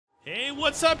Hey,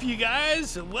 what's up, you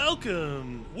guys?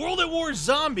 Welcome, World at War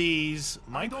Zombies,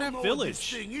 Minecraft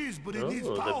Village. The village.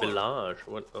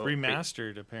 What? Oh,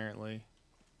 Remastered, apparently.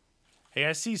 Hey,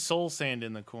 I see soul sand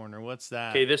in the corner. What's that?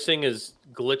 Okay, this thing is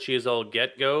glitchy as all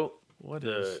get go. What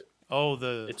is? Oh,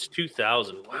 It's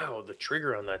 2000. Wow, the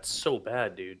trigger on that's so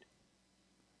bad, dude.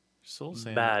 Soul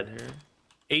sand. Bad. Over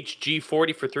here. HG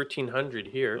 40 for 1300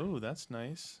 here. Oh, that's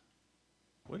nice.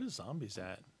 Where is zombies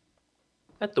at?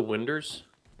 At the Winders.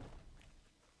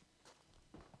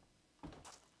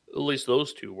 At least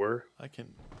those two were. I can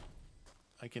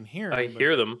hear them. I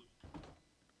hear them.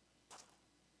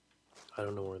 I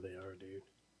don't know where they are, dude.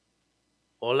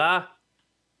 Hola.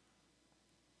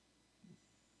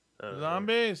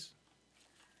 Zombies.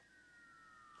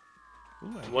 Ooh,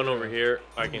 One over here.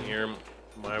 I can hear him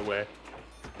my way.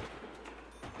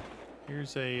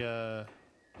 Here's a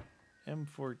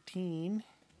M14.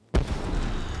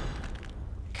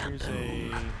 Here's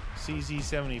a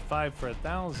CZ75 for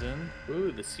 1,000.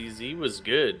 Ooh, the CZ was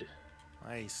good.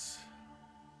 Nice.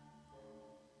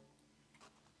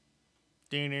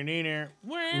 Wow.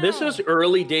 This is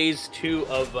early days too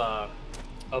of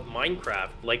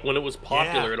Minecraft, like when it was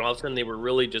popular, and all of a sudden they were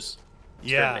really just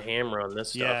starting to hammer on this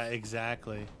stuff. Yeah,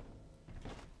 exactly.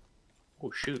 Oh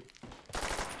shoot!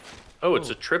 Oh, it's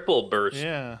a triple burst.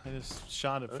 Yeah, I just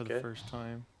shot it for the first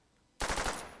time.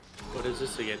 What is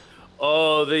this again?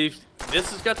 Oh, this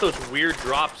has got those weird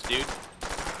drops, dude. This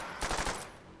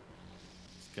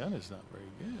gun is not very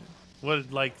good.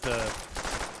 What, like the?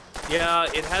 Yeah,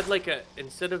 it had like a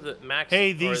instead of the max.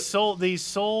 Hey, these soul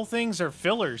things are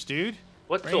fillers, dude.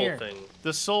 What right soul here. thing?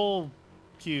 The soul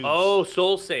cubes. Oh,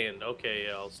 soul sand. Okay,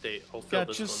 yeah, I'll fill Got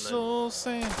this your one then. soul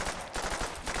sand.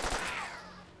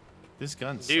 This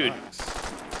gun Dude.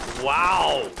 sucks.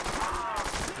 Wow.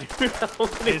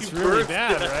 It's really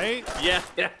bad, right? Yeah,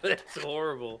 that's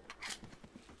horrible.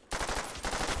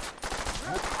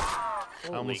 I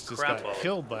almost just got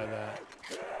killed by that.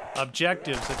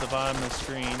 Objectives at the bottom of the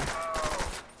screen.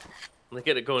 Look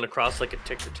at it going across like a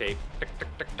ticker tape. Tick, tick,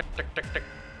 tick, tick, tick, tick, tick.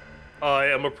 I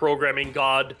am a programming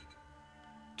god.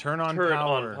 Turn on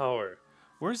power.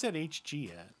 Where's that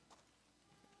HG at?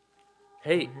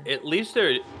 Hey, at least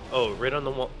they're... Oh, right on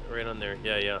the wall. Right on there.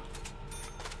 Yeah, yeah.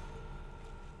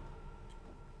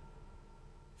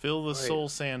 Fill the soul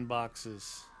sand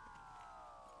boxes.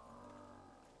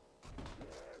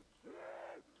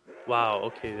 Wow,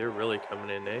 okay, they're really coming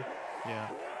in, eh? Yeah.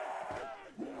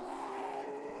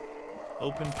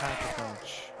 Open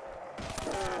pack-a-punch.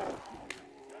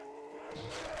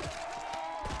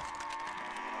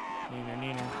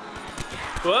 Neener.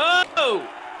 Whoa!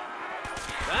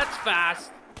 That's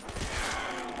fast.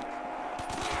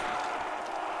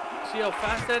 See how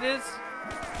fast that is?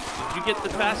 Did you get the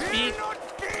fast speed?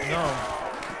 No,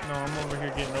 I'm over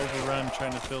here getting overrun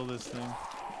trying to fill this thing.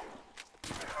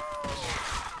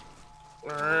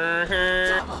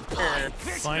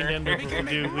 Find ender pearls.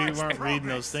 Dude, we weren't reading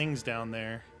those things down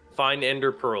there. Find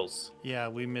ender pearls. Yeah,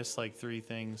 we missed like 3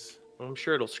 things. I'm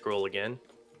sure it'll scroll again.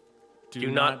 Do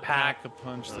not pack a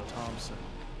punch the Thompson.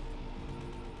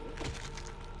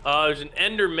 There's an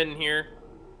enderman here.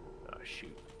 Oh,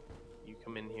 shoot. You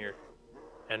come in here.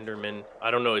 Enderman. I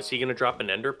don't know. Is he going to drop an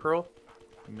ender pearl?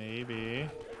 Maybe.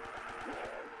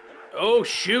 Oh,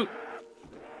 shoot.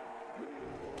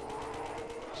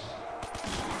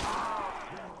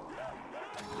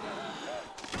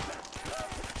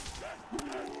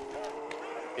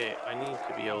 Okay, I need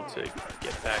to be able to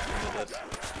get back into this.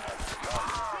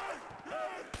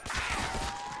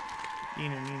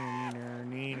 Neener.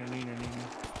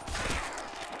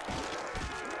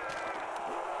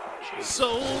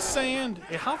 Soul sand.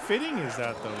 How fitting is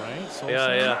that, though, right? Soul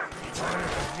sand? Yeah. The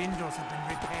windows have been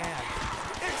repaired.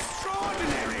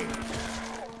 Extraordinary!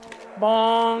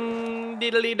 Bong,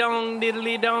 diddly dong,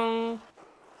 diddly dong.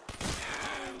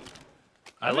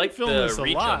 I like the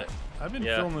reach on it. I've been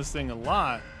filming this thing a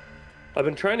lot. I've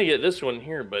been trying to get this one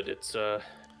here, but it's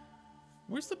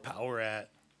Where's the power at?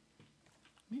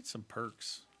 I need some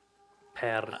perks.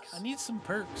 perks. I need some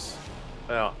perks.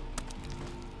 Yeah.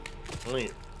 Let me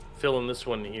fill in this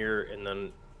one here, and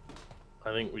then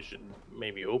I think we should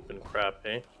maybe open crap,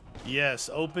 eh? Yes,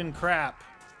 open crap.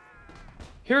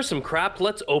 Here's some crap.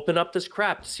 Let's open up this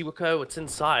crap to see what's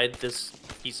inside this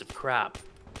piece of crap.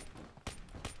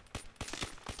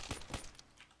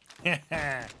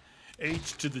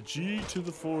 H to the G to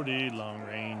the 40 long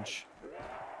range.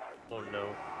 Oh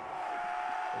no.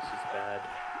 This is bad.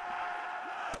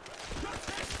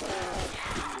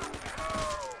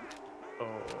 Oh.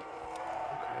 Okay.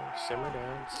 Simmer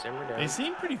down. They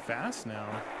seem pretty fast now.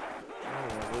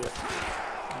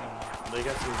 They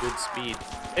got some good speed.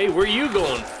 Hey, where you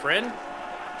going, friend?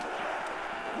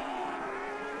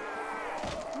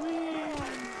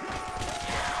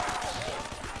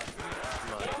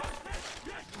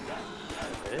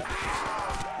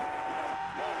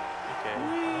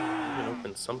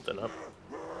 Something up.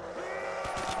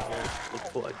 Look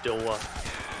for a door.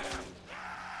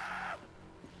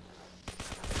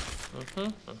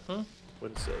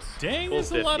 What is this? Dang,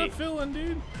 there's a lot of filling,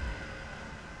 dude.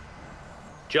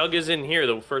 Jug is in here,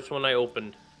 the first one I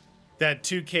opened. That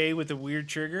 2K with the weird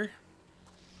trigger?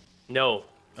 No.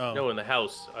 Oh. No, in the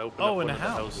house. I opened up one in of the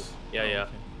house. Yeah, yeah.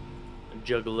 Okay.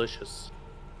 Jugalicious.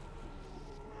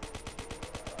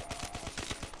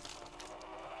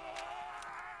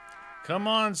 Come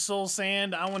on, Soul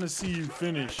Sand. I want to see you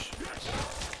finish.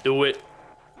 Do it.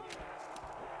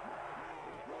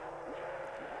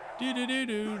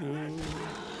 Do-do-do-do-do.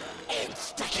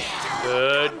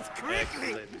 Good.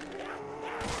 Excellent.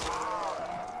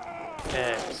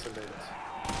 Excellent.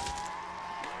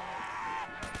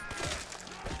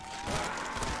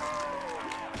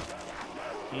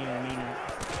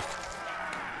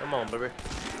 Come on, baby.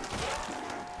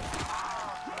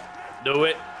 Do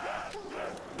it.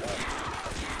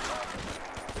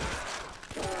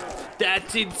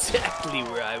 That's exactly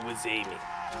where I was aiming.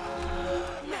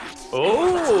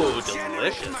 Oh,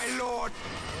 delicious. Oh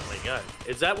my god.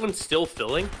 Is that one still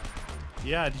filling?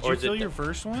 Yeah, did you fill your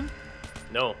first one?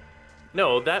 No.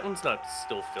 No, that one's not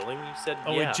still filling. You said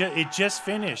yeah. It just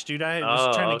finished, dude. I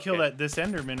was trying to kill this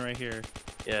Enderman right here.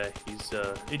 Yeah, he's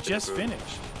It just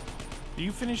finished.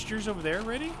 You finished yours over there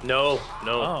already? No,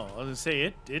 no. Oh, I was gonna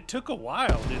say it took a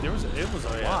while, dude. It was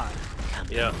a lot.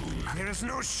 Yeah. There is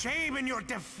no shame in your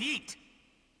defeat.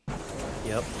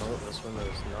 Yep. No, this one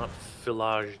is not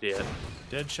fillaged yet.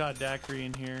 Deadshot daiquiri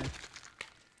in here.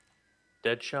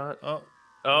 Deadshot? Oh.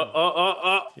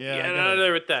 Yeah. Get out of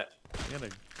there with that. I got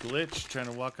a glitch trying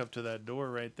to walk up to that door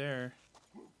right there.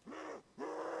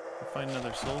 Find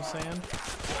another soul sand.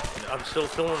 I'm still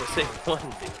filling the same one,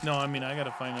 dude. No, I mean I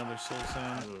gotta find another soul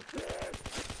sand.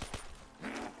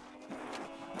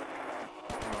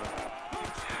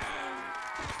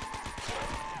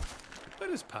 What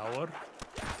is power?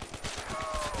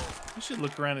 We should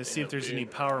look around and see if there's any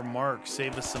power marks.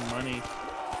 Save us some money.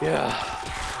 Yeah.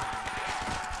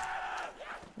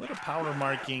 What are power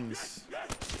markings?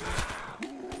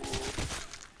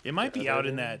 It might be out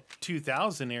in that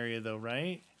 2000 area though,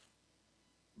 right?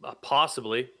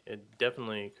 Possibly. It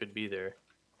definitely could be there.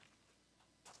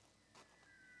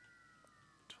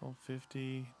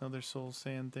 1250. Another soul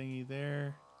sand thingy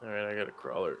there. Alright, I got a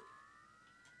crawler.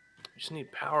 We just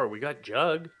need power. We got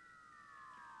Jug.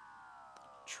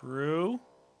 True.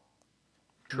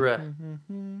 True.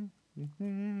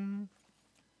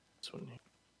 This one here.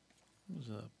 There's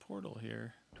a portal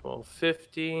here.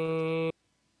 1250.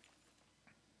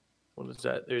 What is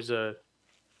that? There's a...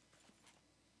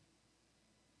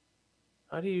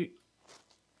 How do you...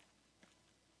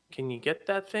 Can you get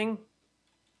that thing?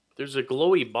 There's a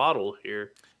glowy bottle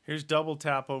here. Here's double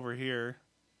tap over here.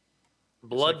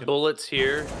 Blood bullets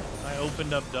here. I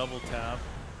opened up double tap.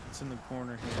 It's in the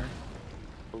corner here.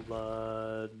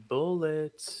 Blood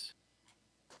bullets.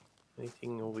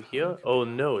 Anything over here? Oh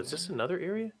no, is this another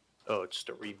area? Oh, it's just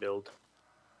a rebuild.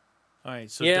 All right,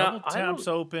 so double tap's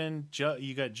open.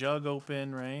 You got Jug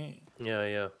open, right? Yeah,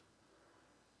 yeah.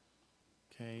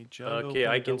 Okay, Jug okay,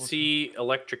 open, I can see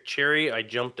electric cherry. I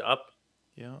jumped up.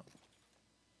 Yeah.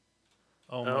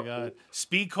 Oh my god.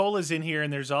 Speed Cola's in here,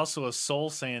 and there's also a soul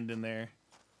sand in there.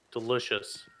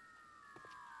 Delicious.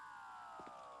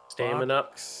 Stamina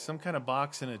up. Some kind of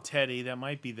box and a teddy. That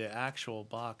might be the actual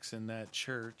box in that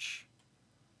church.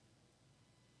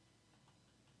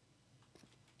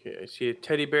 Okay, I see a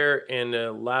teddy bear and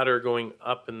a ladder going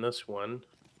up in this one.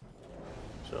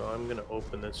 So I'm gonna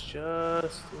open this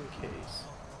just in case.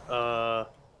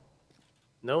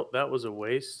 No, that was a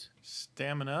waste.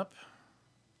 Stamina up.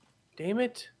 Damn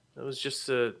it! That was just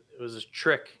it was a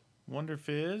trick. Wonder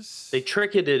Fizz. They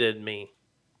tricked it in me.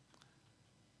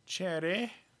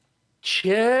 Cherry.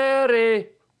 Cherry.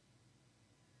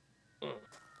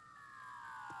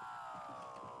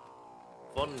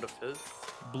 Wonder Fizz.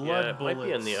 Blood bullets. Might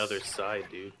be on the other side,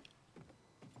 dude.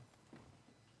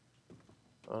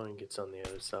 Oh, I think it's on the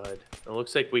other side. It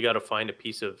looks like we got to find a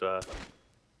piece of. I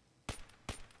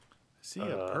see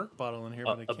a perk bottle in here,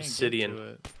 but I can't obsidian. get to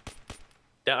it.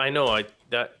 That I know.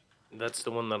 That's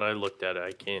the one that I looked at.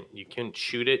 I can't. You can't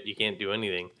shoot it. You can't do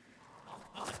anything.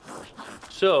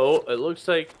 So it looks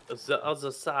like the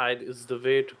other side is the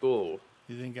way to go.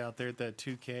 You think out there at that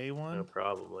 2K one? Yeah,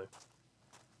 probably.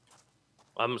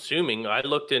 I'm assuming. I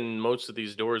looked in most of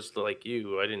these doors like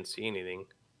you. I didn't see anything.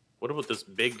 What about this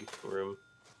big room?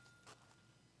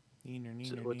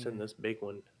 Neener, What's in this big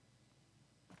one?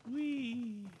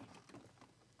 Whee!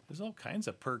 There's all kinds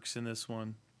of perks in this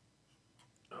one.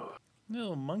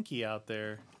 Little monkey out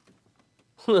there.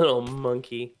 Little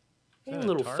monkey. Is Hey, that a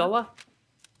little tarp? fella.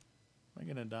 Am I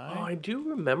gonna die? Oh, I do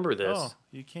remember this. Oh,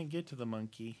 you can't get to the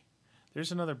monkey.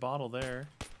 There's another bottle there.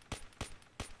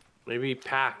 Maybe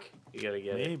pack. You gotta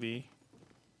get it. Maybe.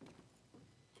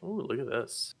 Oh, look at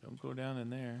this. Don't go down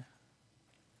in there.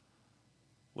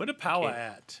 What a power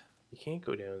at? You can't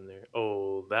go down there.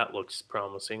 Oh, that looks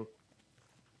promising.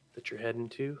 That you're heading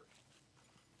to.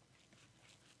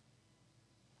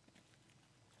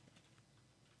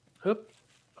 Hup,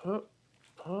 hup,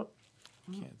 hup.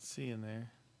 Can't see in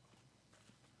there.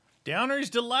 Downers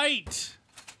Delight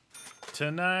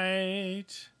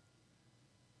tonight.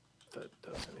 If that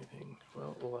does anything.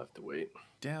 Well, we'll have to wait.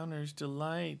 Downers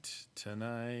Delight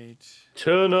tonight.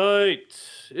 Tonight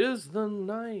is the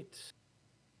night.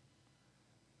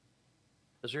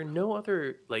 Is there no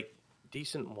other, like,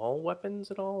 decent wall weapons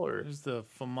at all? Or There's the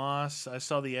FAMAS. I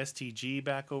saw the STG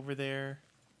back over there.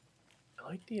 I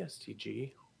like the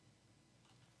STG.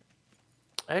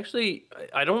 Actually,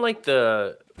 I don't like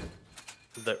the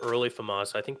early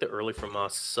FAMAS. I think the early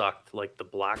FAMAS sucked, like the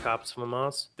Black Ops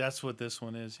FAMAS. That's what this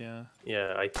one is, yeah.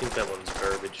 Yeah, I think that one's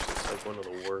garbage. It's like one of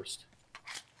the worst.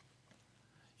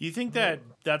 You think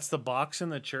that's the box in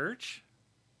the church?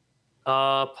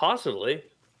 Possibly.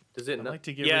 Does it I'd not? like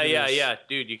to get yeah, rid of yeah, this. yeah,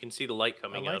 dude. You can see the light I'd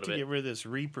coming like out of to it. get rid of this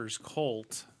Reaper's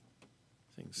Colt.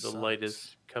 The light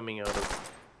is coming out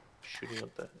of shooting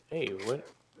out the. Hey, what?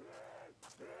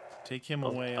 Take him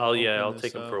away. Oh yeah, I'll open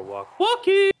take this him up. for a walk.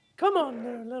 Walkie, come on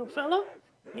there, little fella.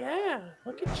 Yeah,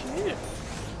 look at you.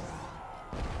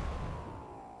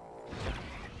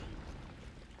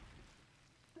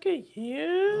 Look at you.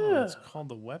 Oh, it's called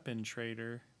the Weapon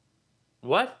Trader.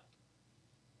 What?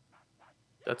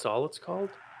 That's all it's called?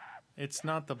 It's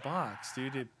not the box,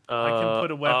 dude. I can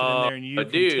put a weapon in there and you can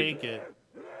dude. take it.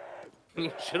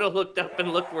 You should have looked up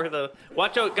and looked where the.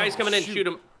 Watch out, guys coming in. shoot. Shoot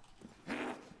him.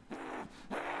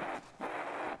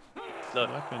 Look,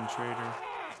 Weapon Trader.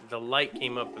 the light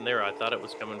came up in there. I thought it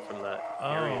was coming from that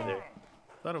area Oh. there.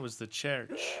 Thought it was the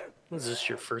church. Is this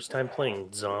your first time playing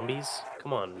zombies?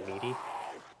 Come on, meaty.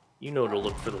 You know to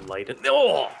look for the light.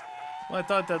 Oh! Well, I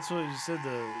thought that's what you said.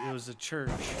 It was a church.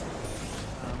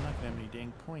 I'm not gonna have any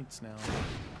dang points now.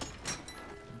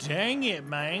 Dang it,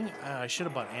 man! I should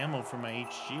have bought ammo for my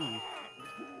HG.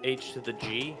 H to the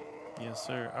G. Yes,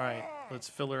 sir. All right, let's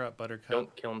fill her up, Buttercup.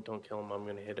 Don't kill him. Don't kill him. I'm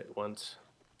gonna hit it once.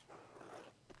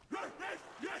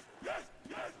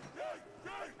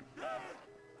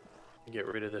 Get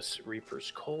rid of this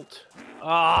Reaper's Colt.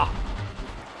 Ah!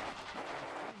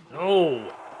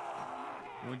 No!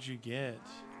 What'd you get?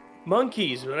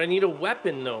 Monkeys, but I need a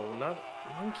weapon though, not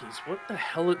monkeys. What the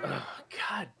hell? Oh,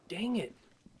 God dang it!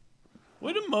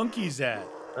 Where the monkeys at?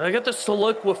 I got the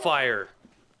soliquifier.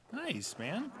 Nice,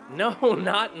 man. No,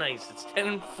 not nice. It's 10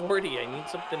 and 40. I need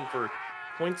something for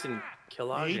points and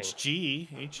killaging.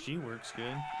 HG works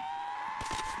good.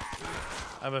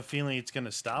 I have a feeling it's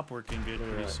gonna stop working good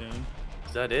pretty soon.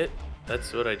 Is that it?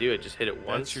 That's what I do. I just hit it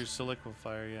once. That's your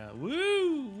soliquifier, yeah.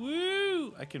 Woo,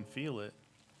 woo! I can feel it.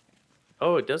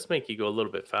 Oh, it does make you go a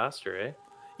little bit faster, eh?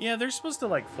 Yeah, they're supposed to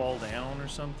like fall down or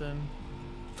something.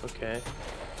 Okay.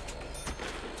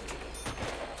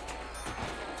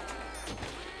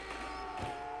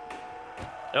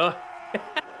 Oh.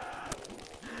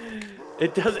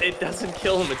 It doesn't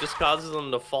kill them. It just causes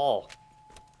them to fall.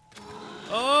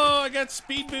 Oh, I got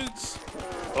speed boots.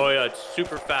 Oh yeah, it's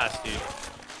super fast, dude.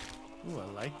 Ooh, I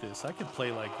like this. I could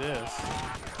play like this.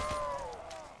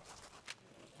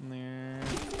 There.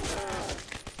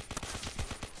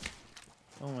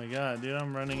 Oh my god, dude,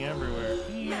 I'm running everywhere.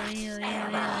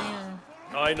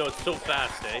 Oh, I know, it's so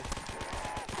fast, eh?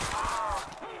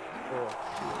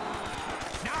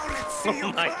 Now let's see you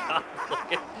Oh my burn. god,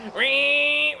 look at...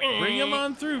 Bring him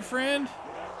on through, friend.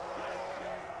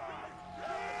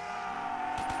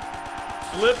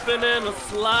 Slipping and a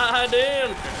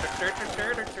sliding.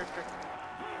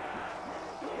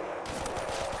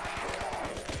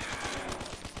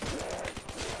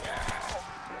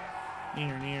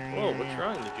 Whoa, what's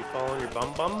wrong? Did you fall on your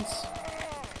bums?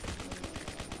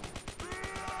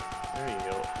 There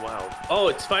you go. Wow. Oh,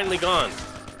 it's finally gone.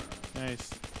 Nice.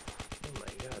 Oh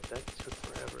my god, that took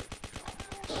forever.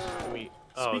 Can we?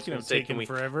 Oh, I was Speaking gonna of say, taking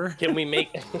forever. Can we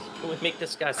make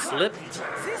this guy slip?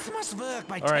 This must work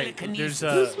by All right, telekinesis.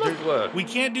 there's must work. we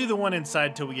can't do the one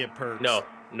inside till we get perks.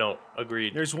 No,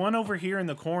 agreed. There's one over here in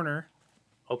the corner,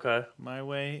 Okay. my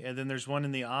way, and then there's one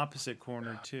in the opposite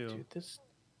corner too. Dude, this.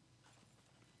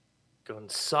 gun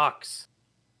sucks.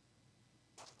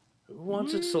 Who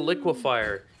wants a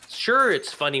soliquifier? Sure,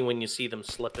 it's funny when you see them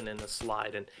slipping in the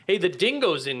slide. And hey, the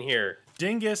dingo's in here.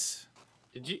 Dingus.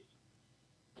 Did you?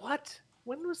 What?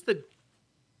 When was the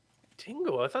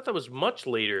dingo? I thought that was much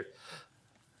later.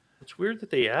 It's weird that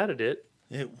they added it.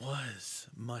 It was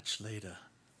much later.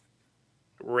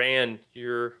 Ran,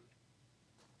 your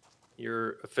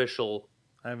official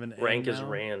I have an rank N is now.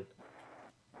 Ran.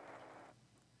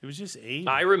 It was just 8.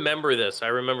 I remember this. I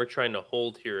remember trying to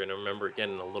hold here, and I remember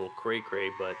getting a little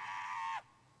cray-cray, but...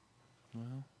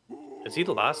 Well, Is he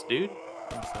the last dude?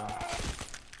 I think so.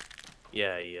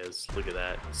 Yeah, he is. Look at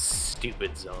that.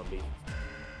 Stupid zombie.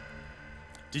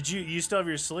 Did you still have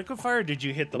your soliquifier, or did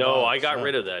you hit the No, box? I got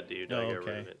rid of that dude. I got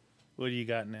okay. rid of it. What do you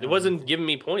got now? It wasn't giving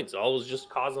me points. All was just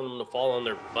causing them to fall on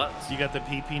their butts. You got the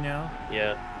PP now?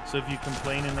 Yeah. So if you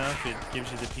complain enough, it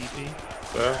gives you the PP?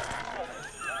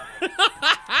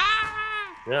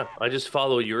 Yeah, I just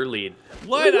follow your lead.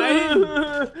 What?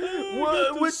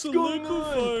 What's going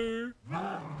on?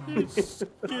 It's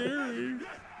scary.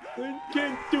 I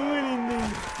can't do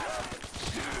anything.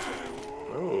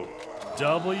 Oh.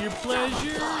 Double your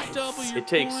pleasure, double your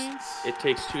points. It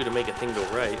takes 2 to make a thing go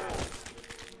right.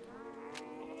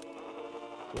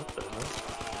 What the hell?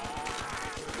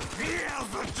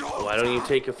 Why don't you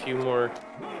take a few more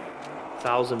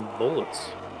 1,000 bullets?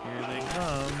 Here they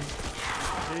come.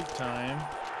 Big time.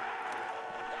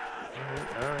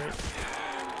 Alright.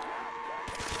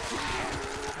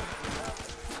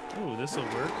 Ooh, this'll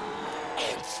work.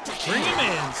 Bring him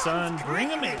in, son. Bring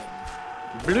him in.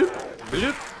 Bloop,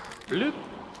 bloop, bloop.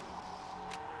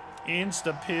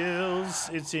 Insta pills.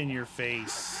 It's in your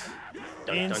face.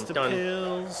 Dun, Insta dun, dun.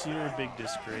 pills. You're a big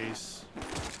disgrace.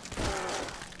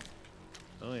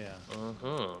 Oh yeah.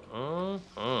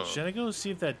 Should I go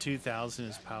see if that 2,000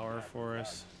 is power for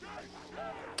us?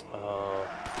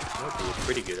 That would be a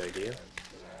pretty good idea.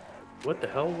 What the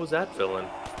hell was that filling?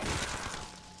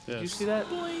 Did you see that?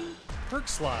 Boing. Perk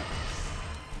slot.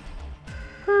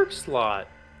 Perk slot.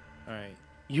 All right.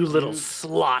 You little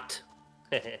slot.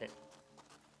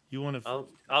 You want to?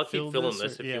 I'll keep filling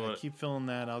this if yeah, you want. keep filling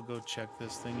that. I'll go check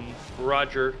this thingy.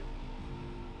 Roger.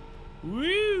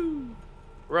 Woo!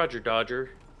 Roger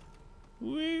Dodger.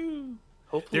 Woo!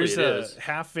 Hopefully There's it a is.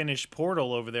 half-finished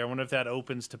portal over there. I wonder if that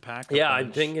opens to pack. Yeah,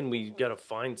 I'm thinking we gotta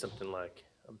find something like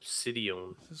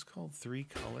obsidian. This is called 3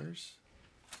 colors.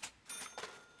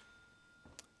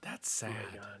 That's sad.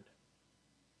 Oh my god.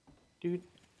 Dude,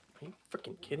 are you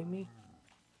freaking kidding me?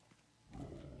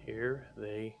 Here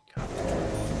they come.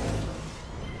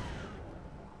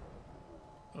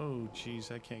 Oh,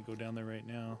 jeez, I can't go down there right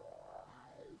now.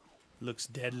 Looks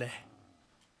deadly.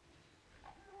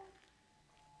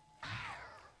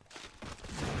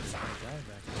 There's a guy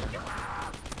back there.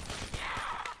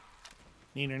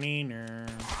 Neener, neener.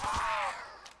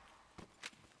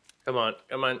 Come on,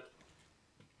 come on.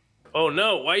 Oh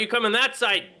no, why are you coming that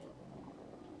side?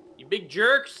 You big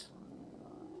jerks.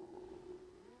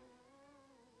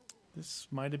 This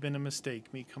might have been a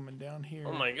mistake, me coming down here.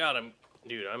 Oh my god,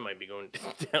 dude, I might be going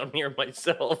down here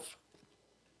myself.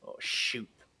 Oh shoot.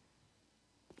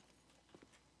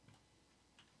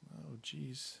 Oh,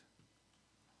 jeez.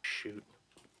 Shoot.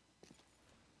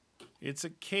 It's a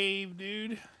cave,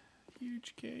 dude.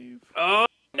 Huge cave. Oh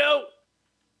no.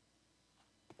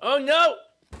 Oh no.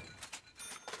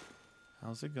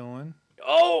 How's it going?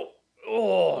 Oh,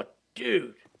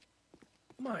 dude.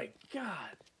 My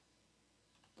god.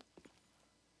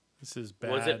 This is bad.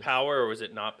 Was it power or was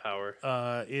it not power?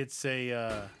 It's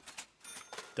a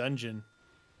dungeon.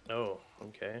 Oh,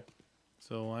 okay.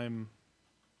 So I'm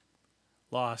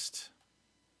lost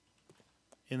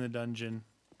in the dungeon.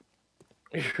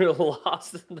 You're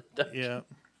lost in the dungeon. Yeah.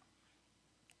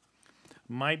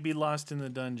 Might be lost in the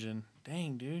dungeon.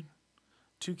 Dang, dude.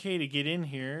 2K to get in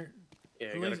here. Yeah,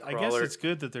 At least, I guess crawler. it's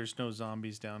good that there's no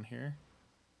zombies down here.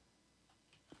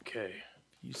 Okay.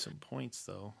 Use some points,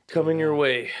 though. Coming your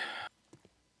way.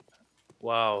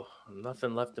 Wow,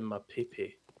 nothing left in my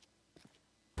pee-pee.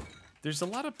 There's a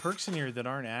lot of perks in here that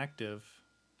aren't active.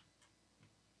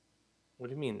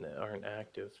 What do you mean that aren't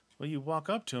active? Well, you walk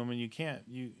up to them and you can't.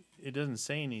 It doesn't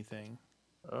say anything.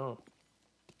 Oh,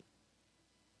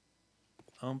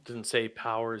 Ump, doesn't say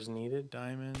powers needed.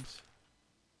 diamonds.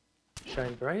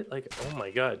 Shine bright? Like, oh my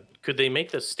god. Could they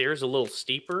make the stairs a little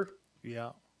steeper?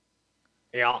 Yeah.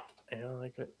 Yeah. Yeah,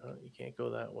 like, oh, you can't go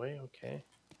that way? Okay.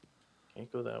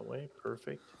 Can't go that way?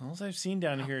 Perfect. All I've seen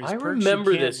down here is I perks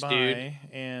remember you can't this, buy dude.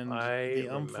 and I the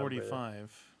remember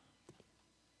 45.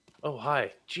 Oh,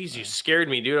 hi. Jeez, you scared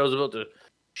me, dude. I was about to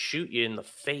shoot you in the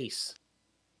face.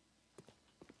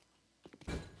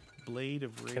 Blade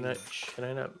of Rage. Can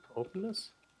I not open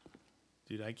this?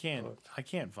 Dude, I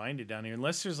can't find it down here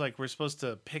unless there's like we're supposed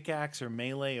to pickaxe or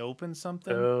melee open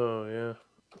something. Oh yeah.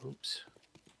 Oops.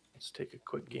 Let's take a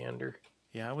quick gander.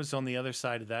 Yeah, I was on the other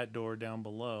side of that door down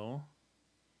below.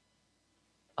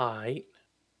 Let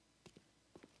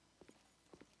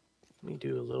me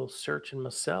do a little searching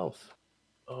myself.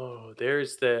 Oh,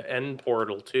 there's the end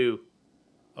portal too.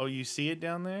 Oh, you see it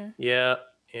down there? Yeah,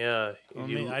 yeah. Well,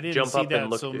 You I didn't jump see up and that,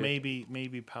 look so through it.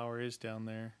 maybe power is down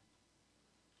there.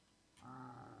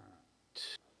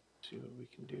 See what we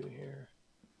can do here.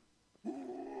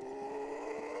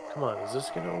 Come on, is this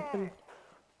gonna open?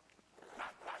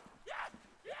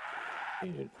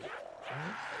 Dude,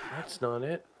 that's not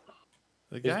it.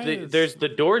 There's the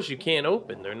doors you can't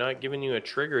open. They're not giving you a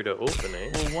trigger to open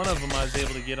it. Well, one of them I was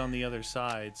able to get on the other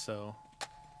side, so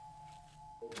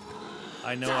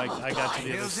I know I got to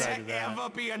the other side of that.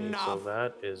 Okay, so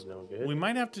that is no good. We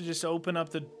might have to just open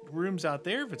up the rooms out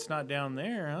there if it's not down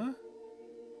there, huh?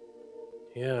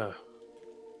 Yeah.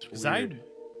 Because I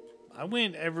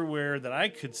went everywhere that I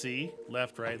could see.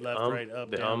 Left, right, right,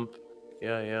 up, down.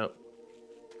 Yeah, yeah.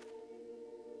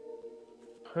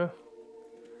 Huh.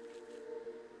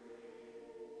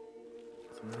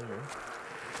 Nothing there.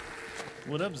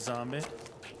 What up, zombie?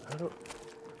 How do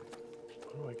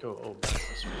I go? Oh, back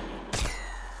this way.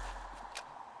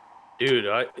 Dude,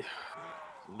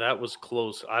 that was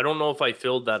close. I don't know if I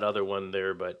filled that other one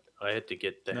there, but I had to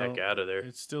get the heck out of there.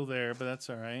 It's still there, but that's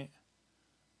all right.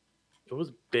 It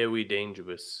was very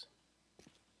dangerous.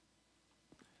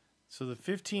 So the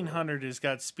 1500 has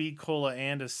got speed cola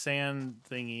and a sand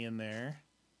thingy in there.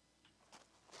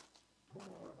 What?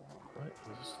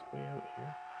 Is this way out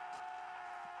here?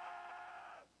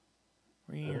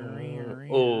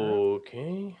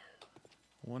 Okay.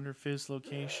 Wonder Fizz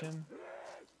location.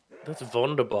 That's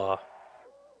wunderbar.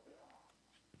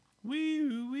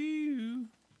 Wee wee.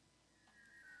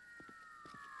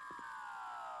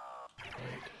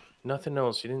 Nothing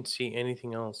else. You didn't see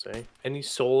anything else, eh? Any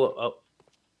soul up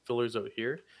fillers out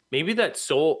here? Maybe that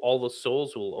soul, all the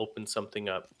souls will open something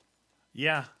up.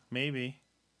 Yeah, maybe.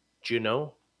 Do you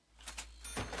know?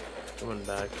 Coming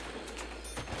back.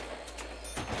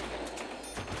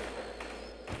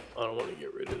 I don't want to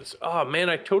get rid of this. Oh man,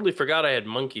 I totally forgot I had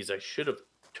monkeys. I should have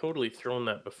totally thrown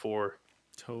that before.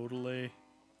 Totally.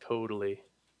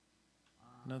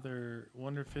 Another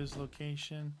Wonder Fizz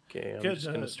location. Okay, I'm just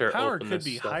gonna start. Power opening could this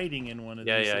be stuff. hiding in one of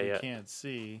these that we can't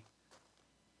see.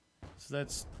 So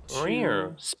that's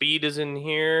two. Speed is in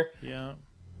here. Yeah.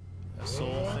 A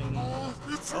soul thing. Oh,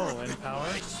 and power.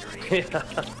 That's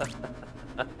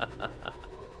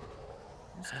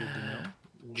good to know.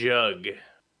 Jug.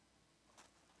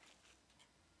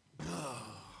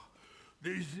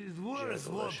 This is worse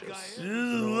vodka. This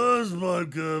is the worst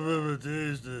vodka I've ever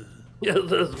tasted. Yeah,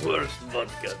 that's worse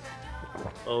vodka.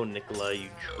 Oh, Nikolai, you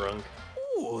drunk.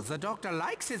 Ooh, the doctor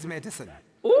likes his medicine.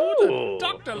 Ooh,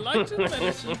 Doctor likes his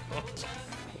medicine.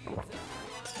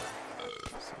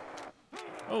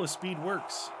 Oh, speed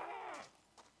works.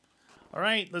 All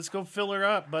right, let's go fill her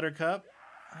up, Buttercup.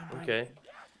 Okay.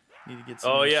 Need to get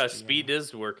some. Oh yeah, XP speed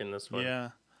is working this one. Yeah.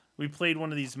 We played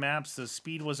one of these maps. The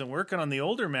speed wasn't working on the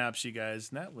older maps, you guys,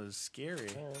 and that was scary.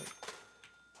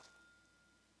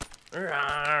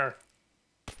 Well,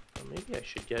 maybe I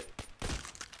should get...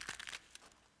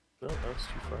 No, that's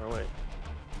too far away.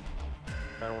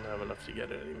 I don't have enough to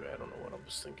get it anyway. I don't know what I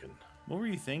was thinking. What were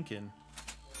you thinking?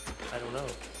 I don't know.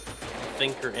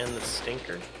 Thinker and the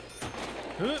stinker.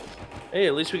 Huh? Hey,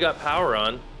 at least we got power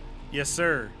on. Yes,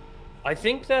 sir. I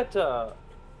think that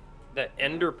that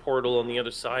ender portal on the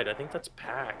other side, I think that's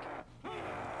Pack.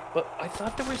 But I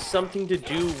thought there was something to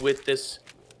do with this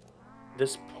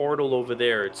portal over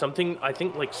there. It's something, I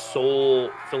think, like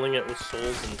soul, filling it with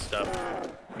souls and stuff.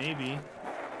 Maybe.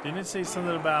 Didn't it say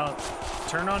something about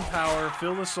turn on power,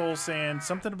 fill the soul sand,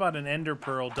 something about an ender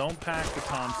pearl, don't pack the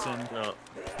Thompson. No.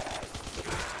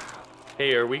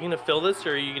 Hey, are we going to fill this,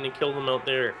 or are you going to kill them out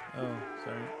there? Oh,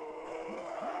 sorry.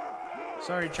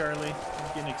 Sorry, Charlie.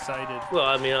 I'm getting excited. Well,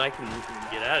 I mean, I can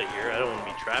get out of here. I don't want to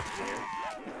be trapped in here.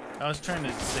 I was trying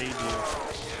to save you.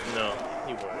 No,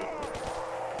 you weren't.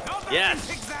 Nobody Yes!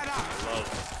 pick that up. Love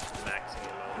maxing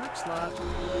Perk slot.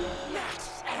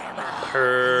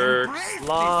 Perk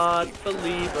slot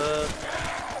believer.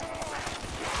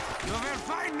 You will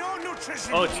find no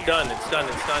nutrition. Oh, it's done. It's done.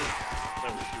 It's done.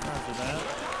 After that.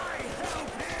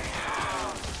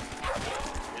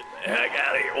 Get the heck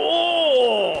out of here.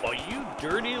 Oh, you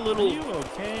dirty little Are you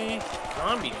okay?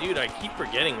 zombie, dude. I keep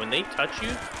forgetting. When they touch you,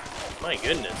 my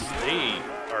goodness, they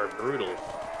are brutal.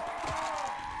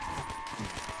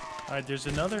 Alright, there's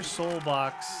another soul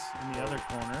box in the other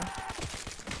corner.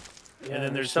 Yeah, And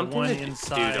then there's the one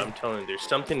inside. Dude, I'm telling you, there's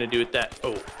something to do with that.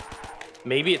 Oh,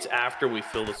 maybe it's after we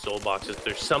fill the soul boxes.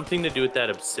 There's something to do with that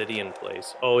obsidian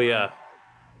place. Oh, yeah.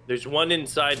 There's one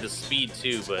inside the speed,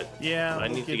 too, but yeah, I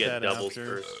need to get doubles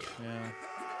first. Yeah.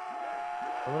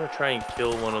 I'm going to try and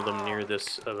kill one of them near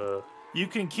this. You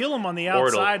can kill them on the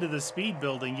portal. outside of the speed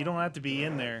building. You don't have to be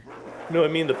in there. No, I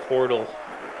mean the portal.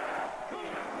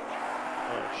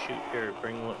 Oh, shoot. Here,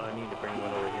 bring one. I need to bring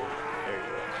one over here. There you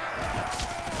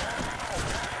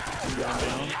go.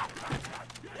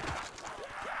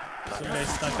 Some guy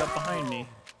snuck up behind me.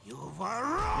 You were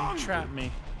wrong. He trapped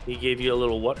me. He gave you a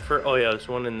little what for? Oh, yeah, there's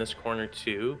one in this corner,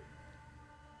 too.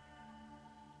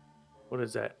 What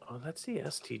is that? Oh, that's the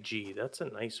STG. That's a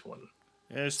nice one.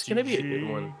 It's going to be a good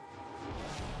one.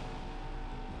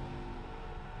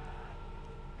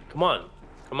 Come on.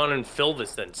 Come on and fill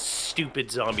this then,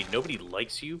 stupid zombie. Nobody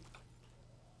likes you.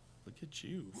 Look at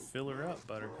you. Fill her up,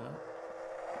 Buttercup.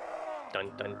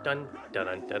 Dun dun dun dun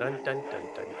dun dun dun dun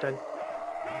dun dun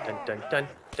dun dun dun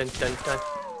dun dun dun.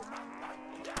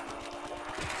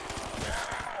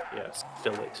 Yes,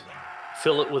 fill it.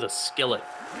 Fill it with a skillet.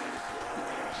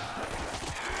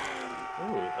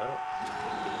 Ooh, that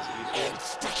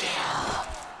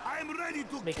I'm ready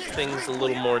to makes kick things a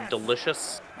little more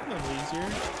delicious. A little easier.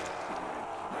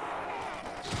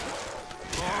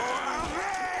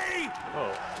 away.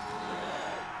 Oh.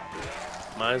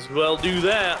 Might as well do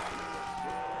that.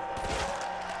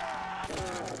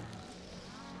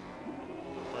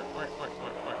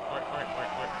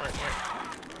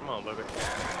 Come on, baby.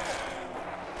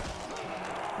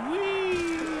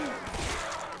 Whee!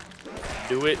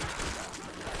 Do it.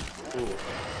 Ooh.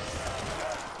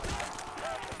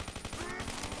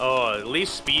 Oh, at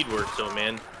least speed works though,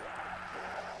 man.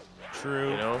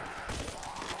 True. You know?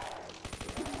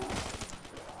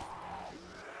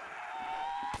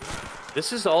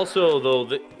 This is also,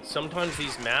 though, sometimes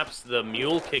these maps, the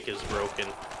mule kick is broken,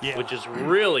 Yeah. which is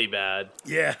really bad.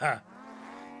 Yeah.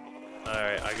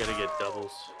 Alright, I gotta get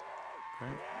doubles.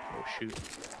 Okay. Oh, shoot.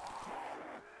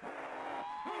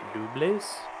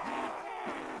 Doubles?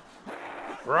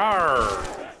 Rawr!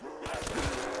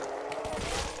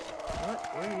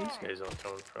 What? Where are these guys all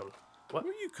coming from? What?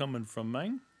 Where are you coming from,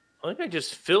 man? I think I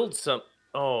just filled some...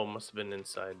 Oh, must have been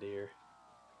inside here.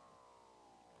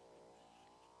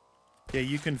 Yeah,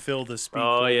 you can fill the speed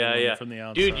Oh, yeah, yeah. from the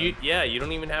outside. Dude, you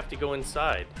don't even have to go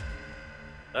inside.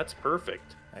 That's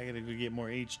perfect. I gotta go get more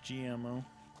HG ammo.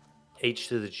 H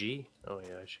to the G? Oh,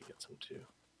 yeah, I should get some too.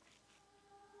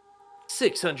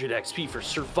 600 XP for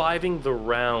surviving the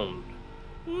round.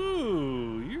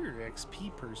 Ooh, you're an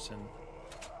XP person.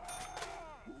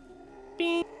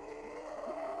 Beep.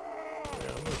 Yeah,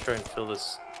 I'm gonna try and fill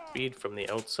this speed from the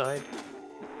outside.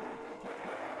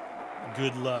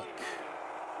 Good luck.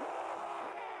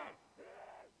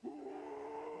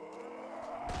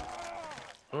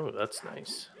 Oh, that's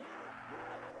nice.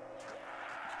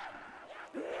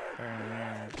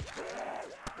 Alright.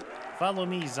 Follow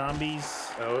me, zombies.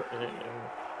 Oh,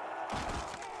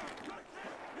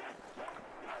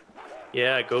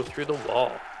 yeah, go through the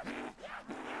wall.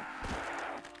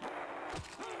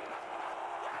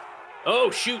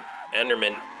 Oh, shoot!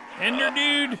 Enderman! Ender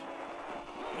dude!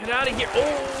 Get out of here!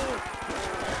 Oh!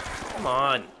 Come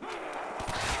on!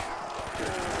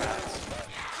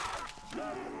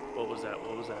 What was that?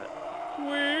 What was that?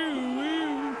 Woo,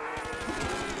 woo.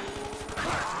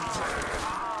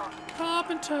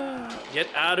 Carpenter! Get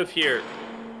out of here!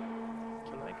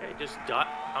 Can that guy just die?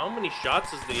 How many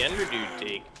shots does the Ender dude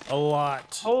take? A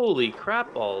lot. Holy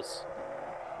crap balls!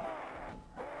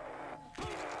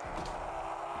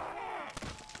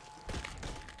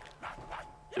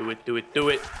 Do it, do it, do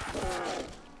it!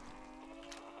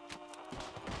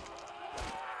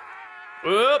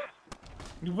 Whoop!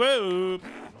 Whoa!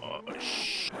 Oh,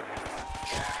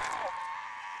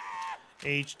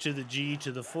 H to the G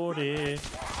to the 40.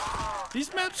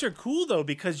 These maps are cool though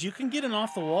because you can get an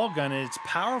off-the-wall gun and it's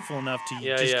powerful enough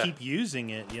to keep using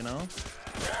it, you know?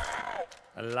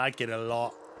 I like it a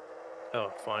lot.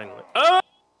 Oh, finally. Oh,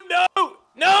 no!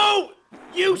 No!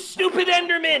 You stupid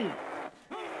Enderman!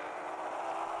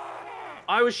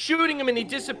 I was shooting him and he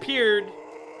disappeared.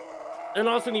 And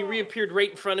all of a sudden he reappeared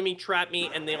right in front of me, trapped me,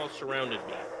 and they all surrounded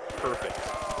me. Perfect.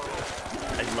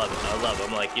 I love it. I love it.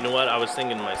 I'm like, you know what? I was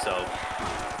thinking to myself,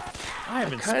 I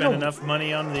haven't spent enough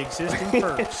money on the existing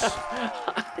perks.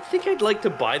 I think I'd like to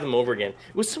buy them over again.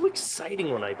 It was so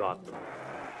exciting when I bought them.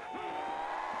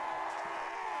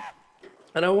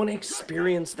 And I want to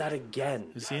experience that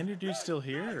again. Is the Ender dude still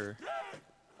here?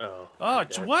 Or? Oh. Oh,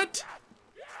 what?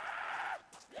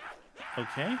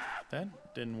 Okay, that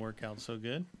didn't work out so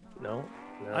good. No.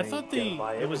 I thought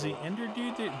it was the Ender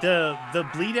dude. The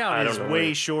bleed out is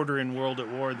way shorter in World at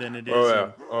War than it is.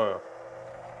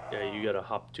 Yeah, you gotta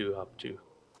hop two.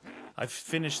 I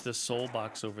finished the soul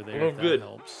box over there. Oh, if good. That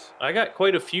helps. I got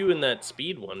quite a few in that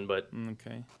speed one, but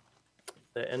okay.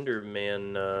 The Ender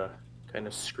Man kind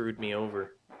of screwed me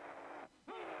over.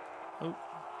 Oh.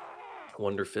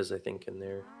 Wonder Fizz, I think, in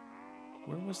there.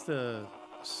 Where was the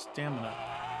stamina?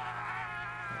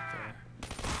 Right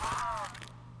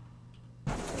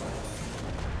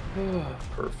there.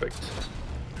 Perfect.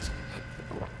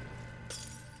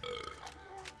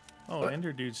 Oh,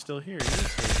 Ender dude's still here.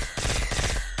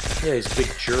 Yeah, he's a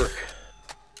big jerk.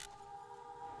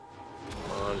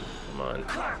 Come on.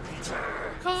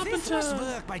 This must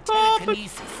work by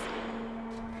telekinesis.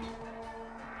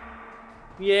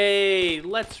 Yay,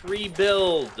 let's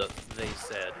rebuild, they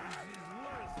said.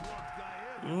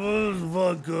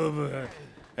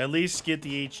 At least get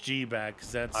the HG back,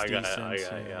 because that's decent. I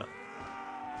got it, yeah.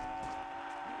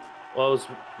 Well, it was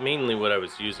mainly what I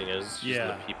was using. I was using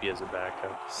the PP as a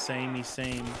backup. Same.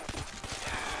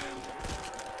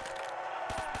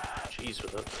 Jeez,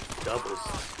 with the doubles,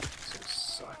 this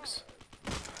sucks.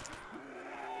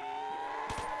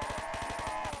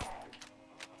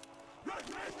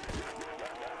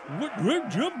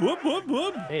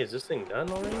 Hey, is this thing done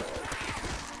already?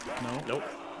 No. Nope.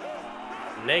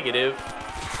 Negative.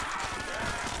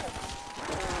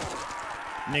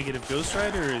 Negative Ghost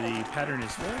Rider, or the pattern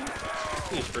is full?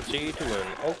 Please proceed to an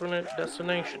alternate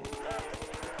destination.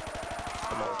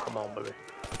 Come on, baby.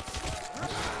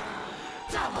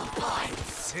 Double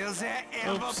points. Will there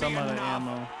ever Oops, I'm out of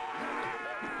ammo.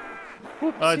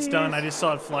 Whoopsies. Oh, it's done. I just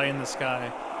saw it fly in the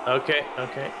sky. Okay.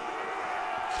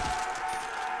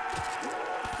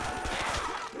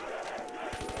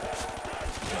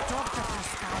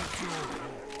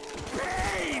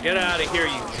 Get out of here,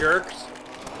 you jerks.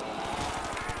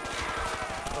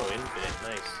 Oh, infinite,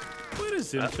 nice. What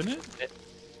is infinite?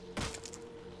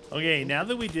 Okay, now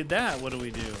that we did that, what do we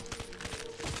do?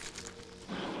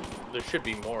 There should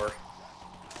be more.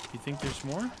 You think there's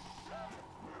more?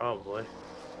 Probably.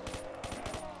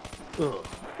 Ugh.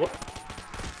 What?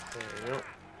 There you go.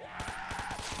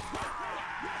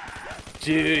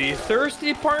 Dude, you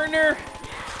thirsty, partner?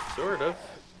 Sort of.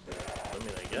 I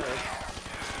mean, I guess.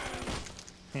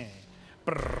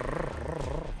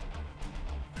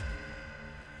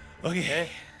 Okay.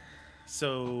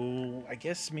 So I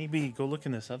guess maybe go look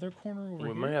in this other corner over here.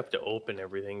 We might have to open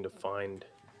everything to find.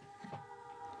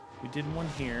 We did one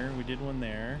here. We did one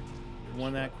there.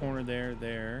 One that corner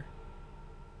there.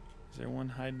 Is there one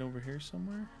hiding over here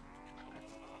somewhere?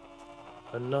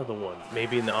 Another one.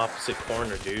 Maybe in the opposite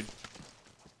corner, dude.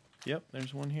 Yep,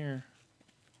 there's one here.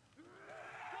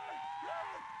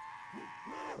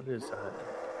 What is that?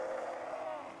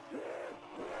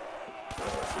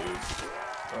 Oh, dude.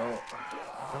 Oh,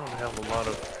 I don't have a lot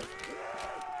of...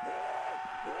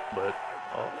 But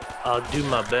I'll do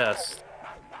my best.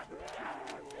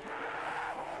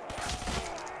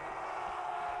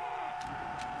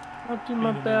 I'll do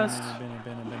my best.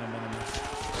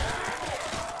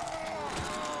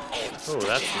 Oh,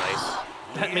 that's nice.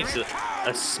 That makes it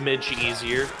a smidge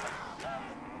easier.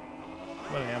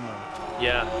 What ammo?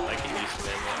 Yeah, I can use some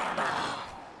ammo.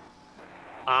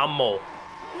 Ammo.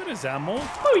 What is ammo?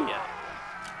 Oh, yeah.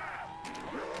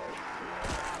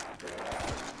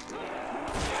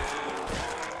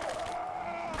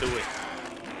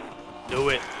 Do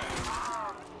it.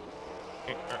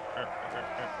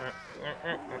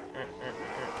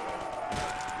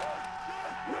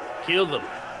 Kill them.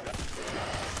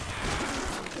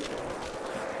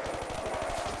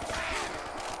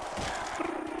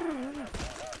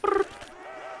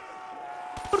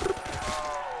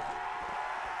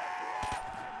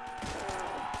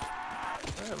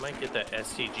 I might get that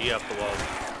STG up the wall.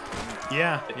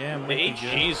 Yeah. The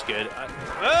HG's good.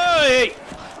 Hey!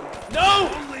 No!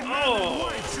 Oh!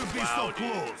 Should be so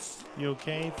close. You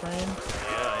okay, friend?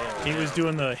 Yeah. He was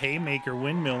doing the haymaker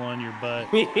windmill on your butt.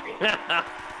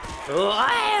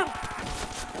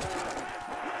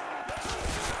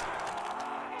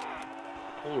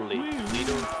 Holy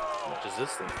Toledo. How much does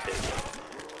this thing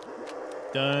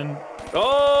take? Done.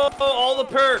 Oh, all the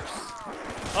perks.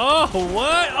 Oh,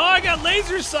 what? Oh, I got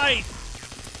laser sight.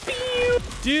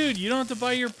 Dude, you don't have to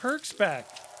buy your perks back.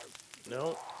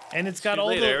 No. And it's got all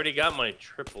the... I already got my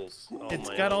triples. It's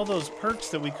got all those perks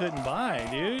that we couldn't buy,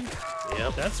 dude.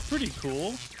 Yep. That's pretty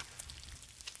cool.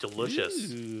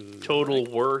 Delicious. Ooh, Total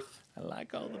worth. I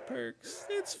like all the perks.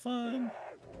 It's fun.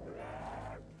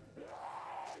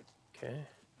 Okay.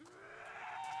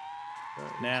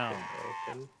 Now,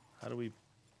 how do we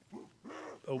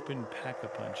open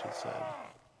pack-a-punch, it said.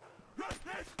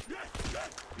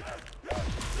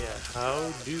 Yeah, how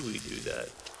do we do that?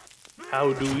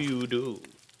 How do you do?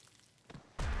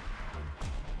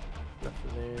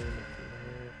 Nothing there, nothing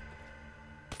there.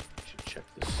 Should check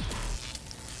this.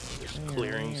 There's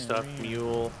clearing stuff,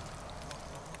 mule.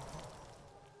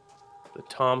 The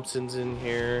Thompson's in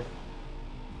here.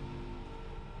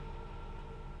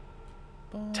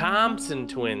 Thompson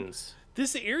twins.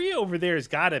 This area over there has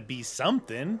got to be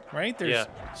something, right? There's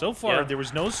so far there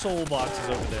was no soul boxes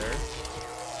over there,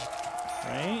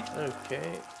 right?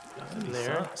 Okay, nothing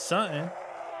there. Something.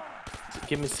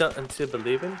 Give me something to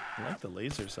believe in. I like the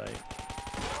laser sight.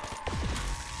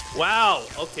 Wow.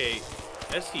 Okay,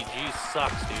 SCG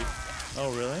sucks, dude.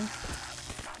 Oh really?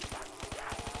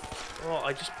 Well,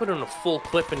 I just put in a full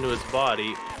clip into his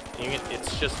body.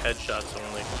 It's just headshots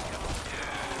only.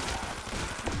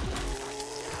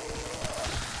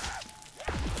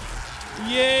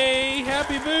 Yay!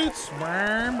 Happy boots!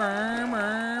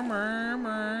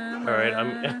 Alright,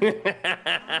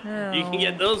 you can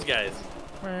get those guys.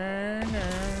 Wow,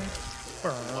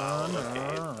 okay.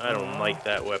 I don't like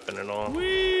that weapon at all.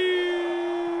 Whee!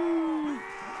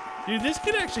 Dude, this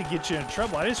could actually get you in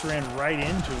trouble. I just ran right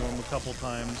into him a couple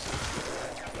times.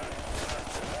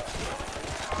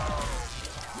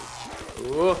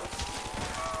 Ooh.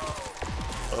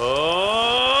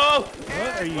 Oh!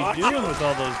 What are you doing with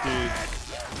all those dudes?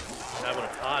 Having a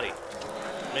potty.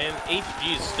 Man,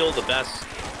 HG is still the best.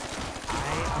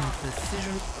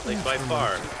 Like, by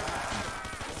far.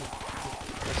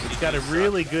 It's got a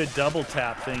really good double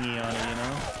tap thingy on it, you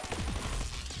know?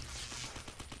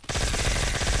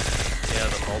 Yeah,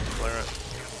 the multiplayer.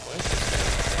 What is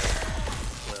this?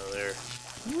 Well, there.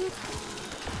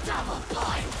 Double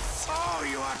points! Oh,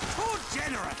 you are too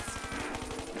generous!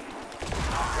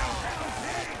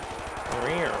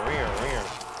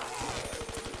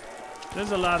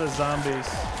 There's a lot of zombies.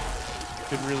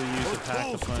 Could really use a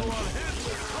pack-a-punch.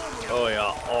 Oh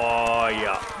yeah, oh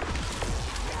yeah.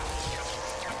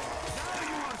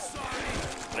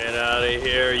 Get out of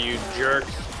here, you jerk.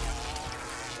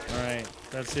 Alright,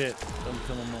 that's it. Don't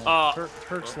kill them all.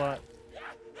 Perk slot.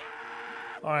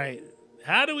 Alright,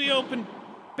 how do we open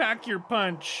Pack Your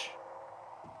Punch?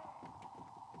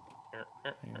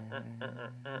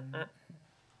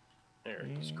 There,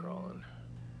 he's crawling.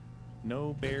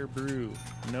 No bear brew.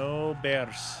 No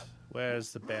bears.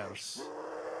 Where's the bears?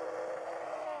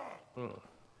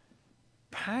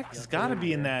 Pack's got to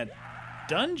be in that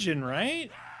dungeon,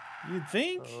 right? You'd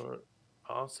think.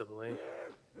 Possibly.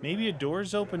 Maybe a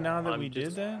door's open now that we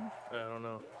did that? I don't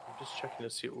know. I'm just checking to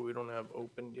see what we don't have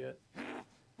opened yet.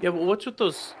 Yeah, but what's with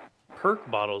those perk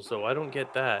bottles, though? I don't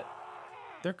get that.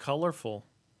 They're colorful.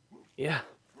 Yeah.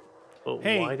 But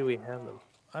hey, why do we have them?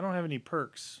 I don't have any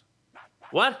perks.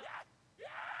 What?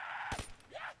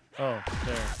 Oh,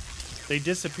 there. They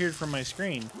disappeared from my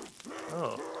screen.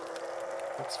 Oh.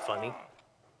 That's funny.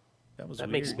 That was that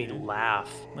weird, makes me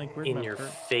laugh like, in your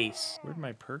face. Where'd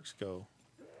my perks go?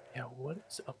 Yeah, what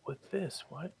is up with this?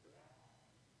 What?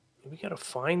 We gotta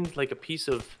find, like, a piece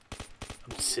of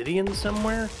obsidian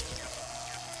somewhere?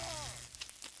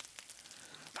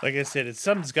 Like I said,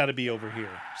 something's got to be over here.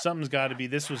 Something's got to be.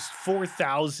 This was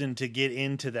 4,000 to get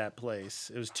into that place.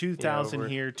 It was 2,000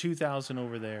 here, 2,000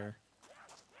 over there.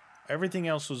 Everything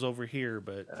else was over here,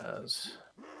 but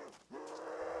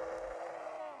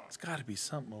it's got to be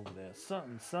something over there.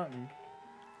 Something.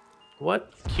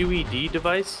 What? QED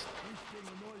device?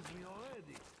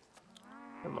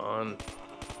 Come on.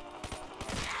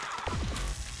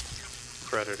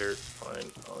 Predator.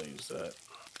 Fine, I'll use that.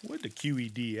 Where'd the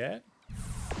QED at?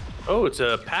 Oh, it's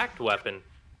a packed weapon.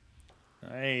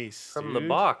 Nice. From the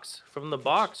box. From the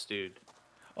box, dude.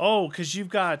 Oh, because we've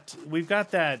got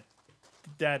that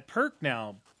perk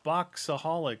now,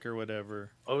 Boxaholic or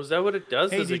whatever. Oh, is that what it does?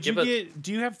 Hey, does it give us...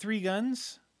 do you have 3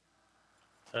 guns?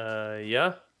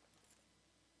 Yeah.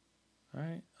 All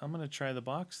right, I'm gonna try the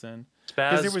box then.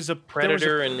 Spaz, there was a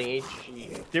Predator, and the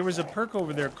HG. There was a perk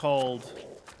over there called.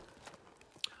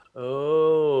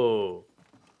 Oh.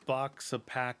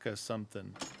 Boxapaca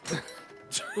something.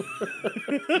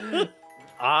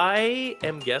 I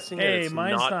am guessing that it's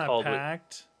mine's not called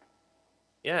packed.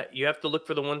 Yeah, you have to look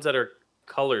for the ones that are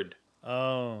colored.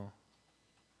 Oh.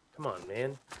 Come on,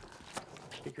 man.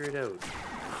 Figure it out.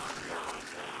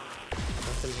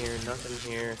 Nothing here, nothing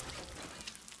here.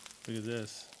 Look at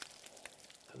this.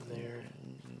 Nothing there.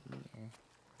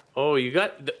 Oh, you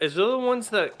got... Is those the ones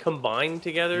that combine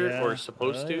together or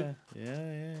supposed to?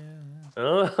 Yeah.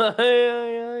 Oh,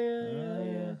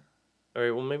 yeah. All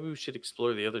right, well, maybe we should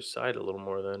explore the other side a little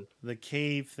more then. The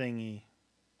cave thingy.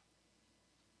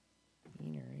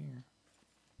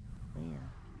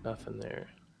 Nothing there.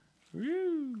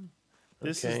 Woo.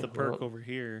 This is the perk over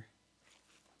here.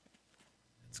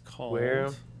 It's called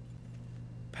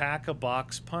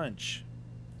Pack-a-Box Punch.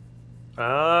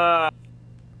 Ah.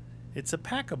 It's a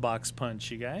Pack-a-Box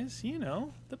Punch, you guys. You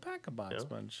know, the Pack-a-Box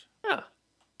Punch. Yeah.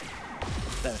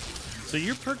 So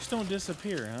your perks don't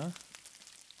disappear, huh?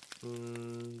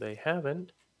 They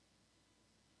haven't.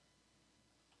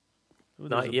 Ooh,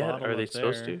 not yet. Are they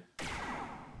supposed to?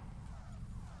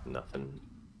 Nothing.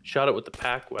 Shot it with the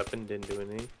pack weapon. Didn't do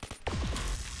anything.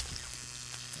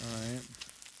 Alright.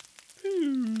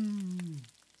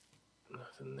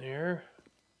 Nothing there.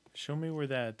 Show me where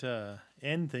that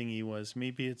end thingy was.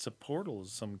 Maybe it's a portal of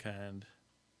some kind.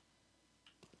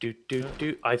 Do.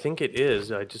 I think it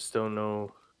is. I just don't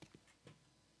know.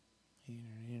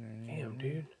 Damn,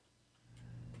 dude.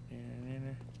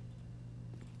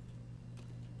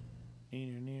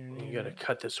 You gotta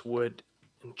cut this wood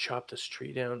and chop this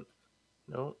tree down.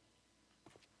 No.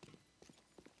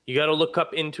 You gotta look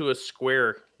up into a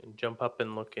square and jump up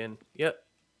and look in. Yep.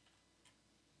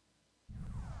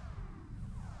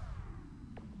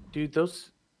 Dude,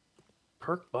 those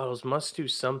perk bottles must do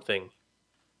something.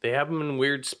 They have them in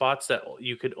weird spots that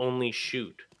you could only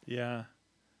shoot. Yeah.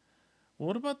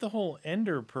 What about the whole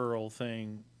ender pearl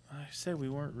thing? I said we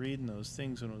weren't reading those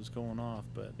things when it was going off,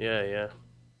 but... Yeah.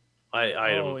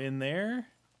 I oh, in there?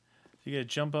 You gotta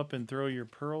jump up and throw your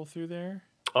pearl through there?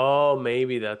 Oh,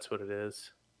 maybe that's what it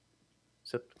is.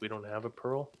 Except we don't have a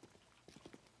pearl.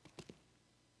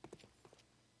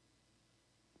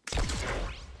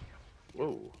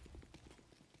 Whoa.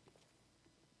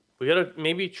 We gotta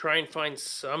maybe try and find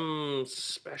some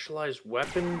specialized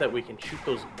weapon that we can shoot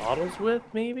those bottles with,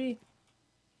 maybe?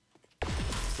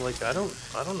 Like, I don't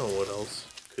know what else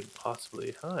could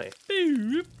possibly hide.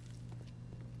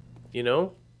 You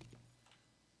know?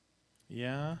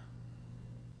 Yeah.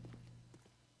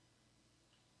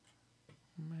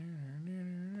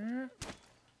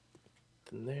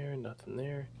 Nothing there, nothing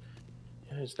there.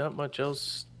 Yeah, there's not much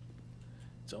else.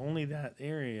 It's only that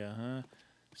area, huh?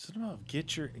 Something about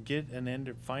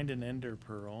find an ender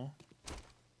pearl.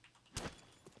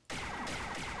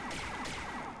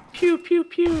 Pew pew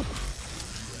pew.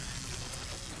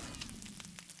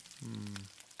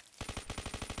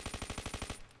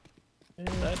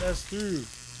 Let us through.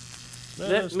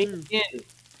 Let me in.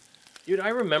 Dude, I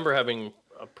remember having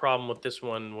a problem with this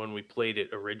one when we played it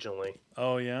originally.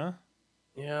 Oh, yeah?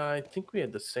 Yeah, I think we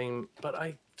had the same, but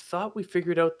I thought we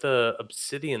figured out the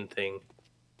obsidian thing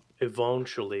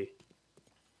eventually.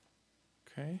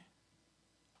 Okay.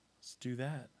 Let's do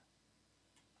that.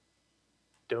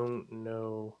 Don't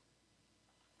know.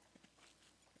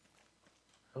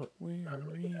 Oh, where are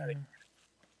we?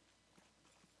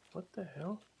 What the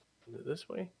hell? Is it this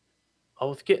way?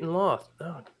 Oh, it's getting lost.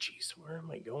 Oh, jeez, where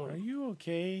am I going? Are you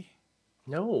okay?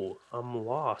 No, I'm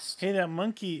lost. Hey, that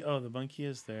monkey. Oh, the monkey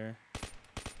is there.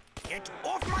 Get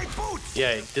off my boots!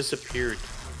 Yeah, it disappeared.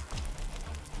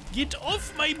 Get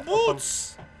off my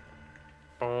boots!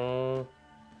 Oh.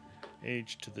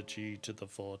 H to the G to the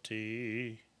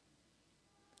 40.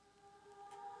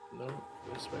 No,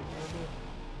 this way maybe?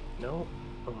 No.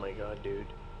 Oh my god, dude.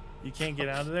 You can't get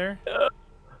out of there?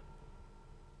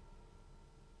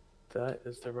 That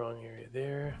is the wrong area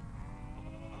there.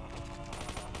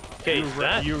 Okay,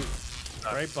 you were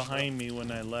right behind me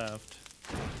when I left.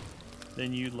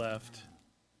 Then you left.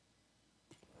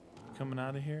 Coming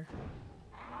out of here?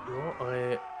 Well,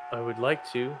 I would like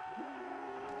to.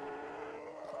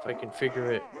 If I can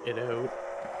figure it out.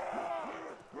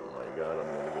 Oh my god, I'm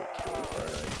gonna get killed,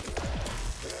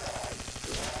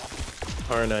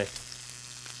 aren't I?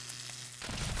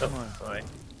 Come on. Hi.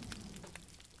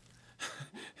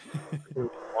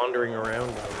 Wandering around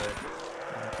down there.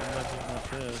 Nothing like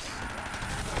this.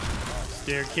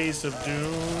 Staircase of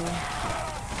Doom.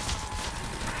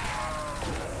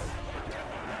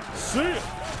 See it.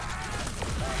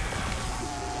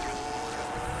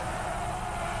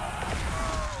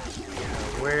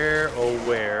 Where, oh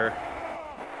where?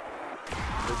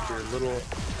 With your little...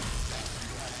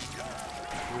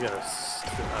 You gotta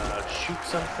shoot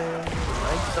something,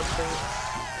 light something.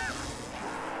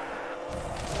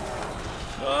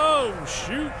 Oh,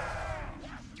 shoot.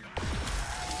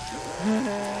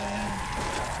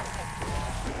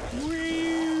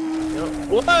 No.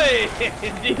 Why?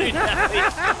 Dude,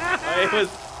 I was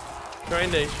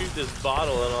trying to shoot this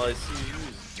bottle and all I see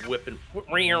is whipping.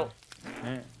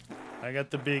 I got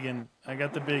the big one. I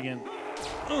got the big one.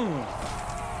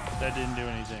 That didn't do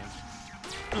anything.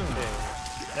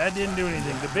 That didn't do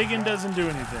anything. The big one doesn't do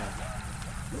anything.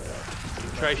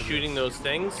 Try shooting those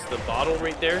things. The bottle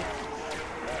right there.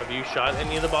 Have Have you shot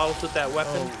any of the bottles with that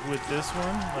weapon? Oh, with this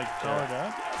one, like powered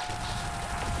up?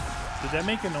 Did that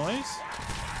make a noise?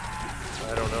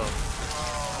 I don't know.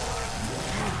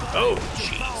 Oh,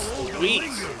 jeez,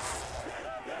 Louise.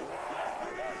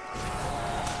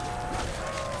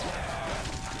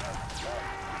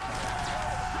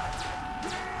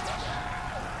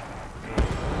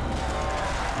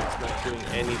 It's not doing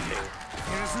anything.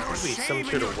 Maybe some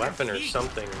sort of weapon or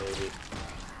something, maybe.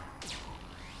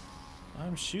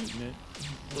 I'm shooting it.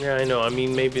 Yeah, I know. I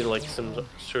mean, maybe like some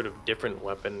sort of different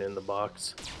weapon in the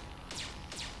box.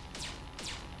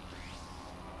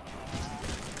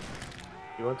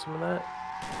 You want some of that?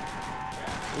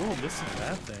 Oh, this is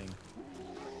that thing.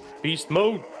 Beast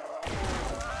mode.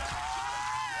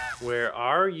 Where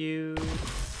are you?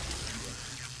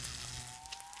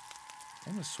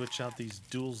 I'm gonna switch out these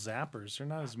dual zappers. They're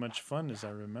not as much fun as I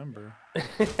remember.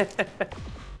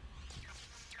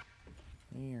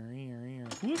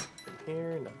 Nothing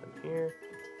here, nothing here.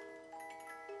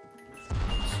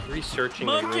 Just researching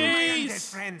the room.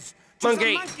 Monkeys!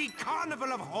 Monkey! Monkey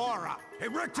carnival of horror. Hey,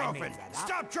 Richtofen,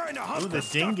 stop trying to hunt Ooh, the the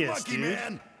stuffed dingus, monkey, dude.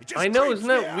 man. It just I know, creeps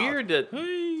isn't me that out. weird that...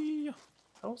 Hey,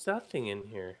 How's that thing in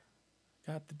here?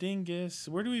 got the dingus.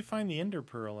 Where do we find the ender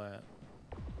pearl at?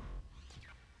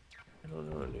 I don't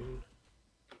know, dude.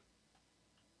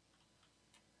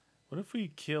 What if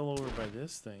we kill over by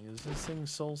this thing? Is this thing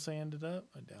soul sanded up?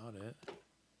 I doubt it.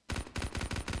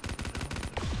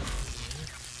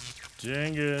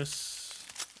 Dingus.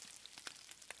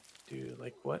 Dude,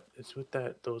 like what is with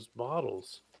those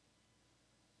bottles?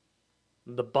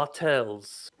 The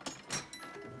bottles.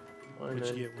 What'd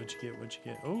you get? What'd you get? What'd you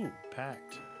get? Oh,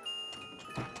 packed.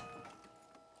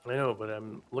 I know, but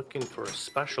I'm looking for a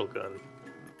special gun.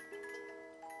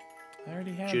 I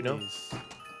already have Juno? these.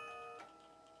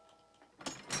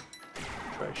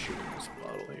 Try shooting this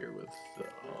bottle here with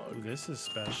the Ooh, this is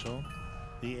special.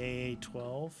 The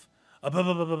AA-12.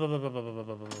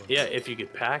 Yeah, if you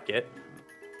could pack it.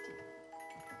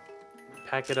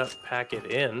 Pack it up, pack it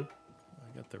in.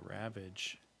 I got the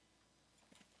Ravage.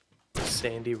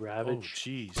 Sandy Oh, Ravage.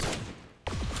 jeez.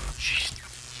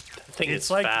 Jeez. That thing It's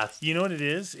is like, fast. you know what it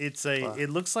is? It's a, What?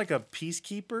 it looks like a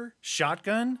Peacekeeper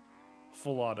shotgun,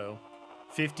 full auto.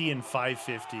 50 and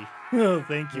 550. Oh,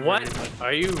 thank you What? very much.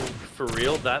 Are you for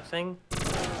real, that thing?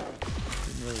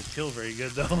 Didn't really kill very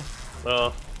good, though.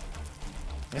 Oh.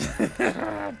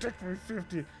 Took me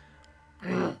 50.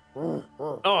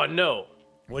 Oh, no.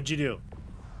 What'd you do?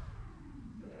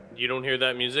 You don't hear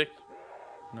that music?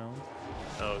 No?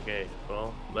 Okay,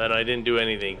 well, then I didn't do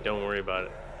anything. Don't worry about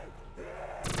it.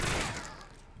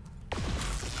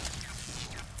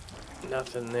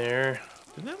 Nothing there.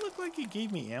 Did that look like it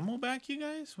gave me ammo back, you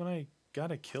guys, when I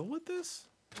got a kill with this?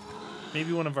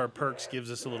 Maybe one of our perks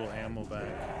gives us a little ammo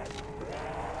back.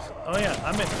 Oh yeah,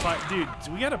 I'm at 5. Dude,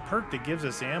 we got a perk that gives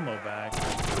us ammo back.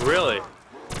 Really?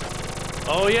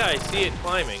 Oh yeah, I see it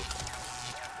climbing.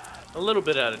 A little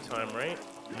bit at a time, right?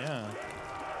 Yeah.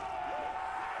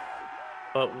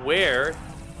 But where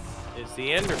is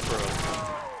the ender pearl?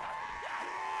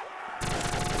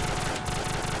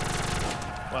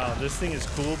 Wow, this thing is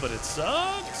cool, but it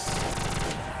sucks.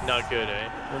 Not good, eh?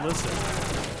 Well, listen.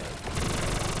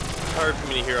 It's hard for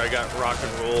me to hear. I got rock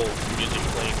and roll music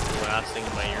playing blasting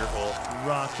in my ear hole.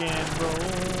 Rock and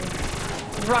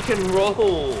roll. Rock and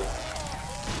roll!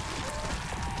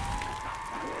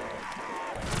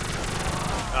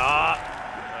 Ah!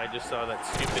 I just saw that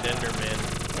stupid Enderman.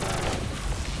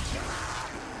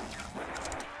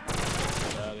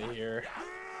 Get out of here.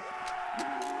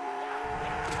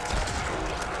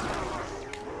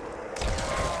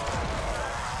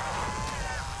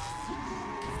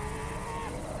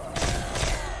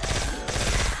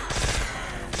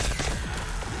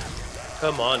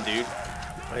 Come on, dude.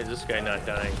 Why is this guy not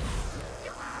dying?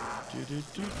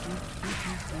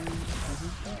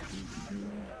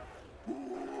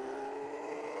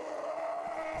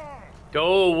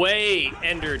 Go away,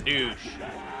 Ender douche.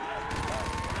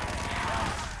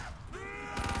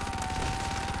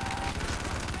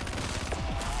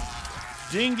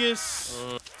 Dingus.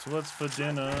 So what's for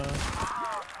dinner?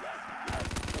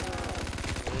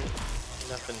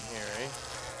 Nothing here, eh?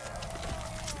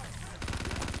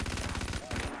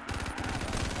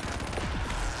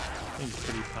 He's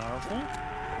pretty powerful.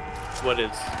 What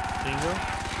is? Bingo.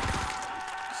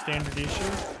 Standard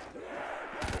issue.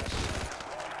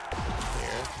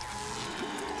 Here.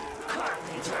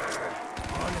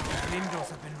 All of the windows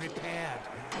have been repaired.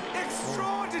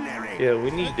 Extraordinary! Yeah, we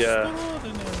need,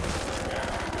 Extraordinary.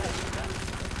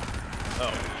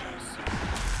 oh,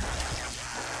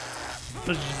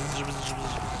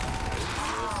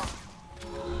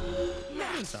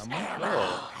 Someone.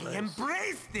 Oh, I nice.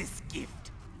 embrace this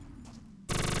gift.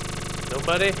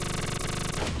 Nobody?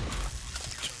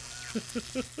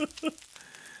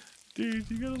 Dude,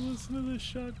 you gotta listen to this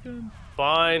shotgun.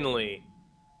 Finally.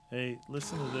 Hey,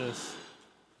 listen to this.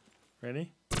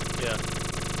 Ready? Yeah.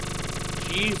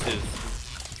 Jesus.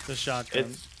 The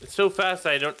shotgun. It's so fast.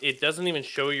 It doesn't even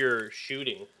show your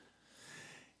shooting.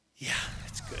 Yeah,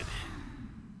 that's good.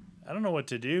 I don't know what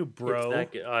to do, bro. It's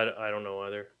that good. I don't know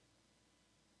either.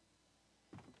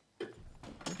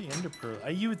 Where'd the ender pearl?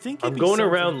 You would think I'm going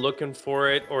around looking for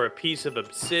it, or a piece of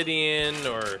obsidian,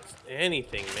 or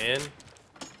anything, man.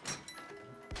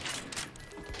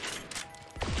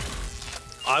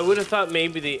 I would have thought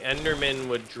maybe the Enderman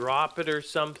would drop it or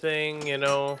something, you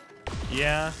know?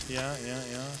 Yeah.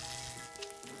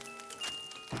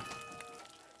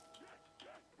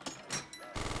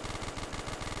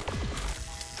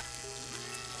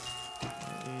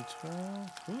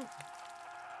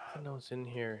 I don't know what's in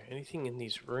here. Anything in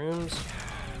these rooms?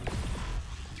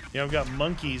 Yeah, I've got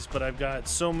monkeys, but I've got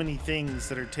so many things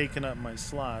that are taking up my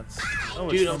slots. Oh,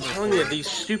 dude, I'm telling you, these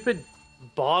stupid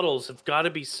bottles have got to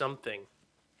be something.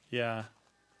 Yeah.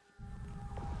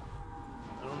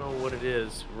 I don't know what it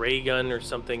is. Ray gun or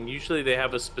something. Usually they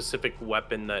have a specific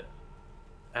weapon that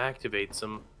activates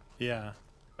them. Yeah.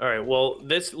 All right, well,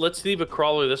 let's leave a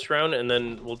crawler this round, and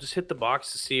then we'll just hit the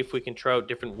box to see if we can try out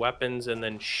different weapons and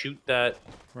then shoot that.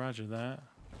 Roger that.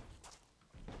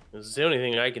 This is the only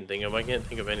thing I can think of. I can't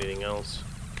think of anything else.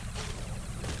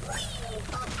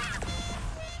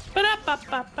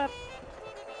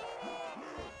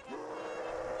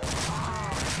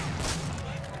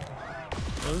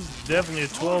 Well, this is definitely a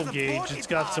 12 gauge. It's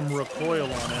got some recoil on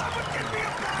it.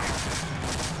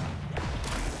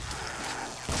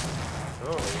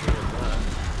 Oh, look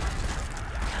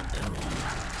at that.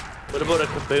 What about a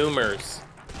kaboomers?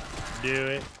 Do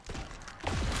it.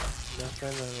 Nothing.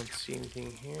 I don't see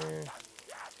anything here.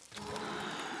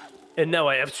 And now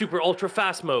I have super ultra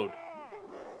fast mode.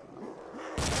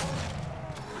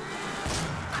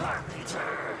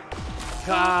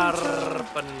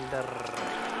 Carpenter.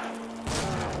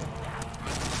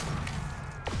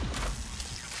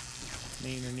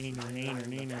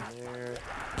 Neener.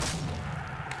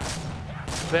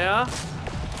 Wer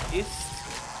ist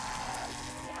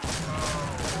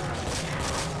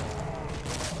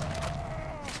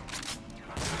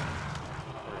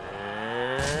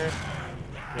here?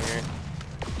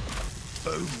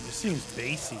 Boom. This seems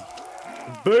bassy.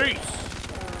 Base.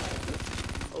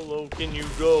 Hello, can you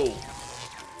go?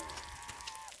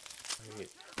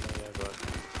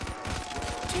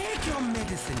 Take your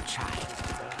medicine, child.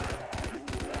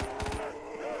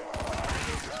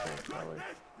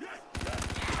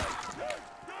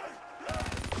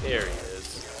 There he is.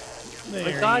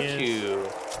 There I got he is. you.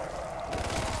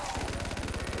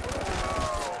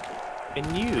 And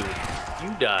you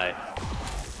die.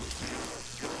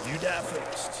 You die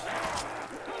first.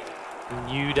 And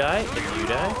you die, and you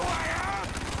die.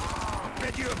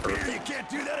 Bet you a beer you can't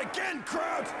do that again,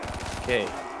 crowd! Okay,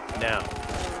 now,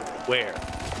 where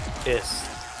is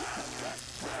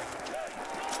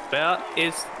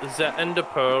the ender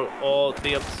pearl or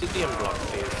the obsidian block,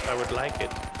 please? I would like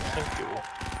it. Thank you.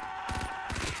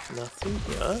 Nothing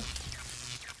here.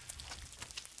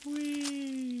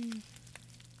 Whee.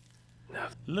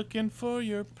 Nothing. Looking for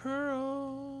your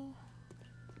pearl.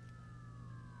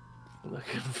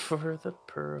 Looking for the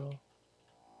pearl.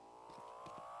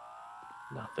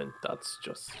 Nothing. That's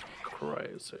just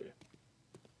crazy.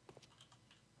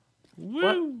 Woo.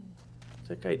 What? Is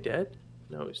that guy dead?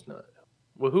 No, he's not.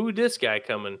 Well, who this guy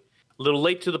coming? A little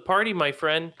late to the party, my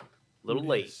friend. A little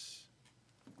late.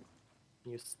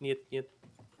 You snit.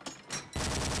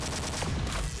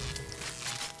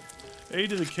 A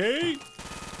to the K.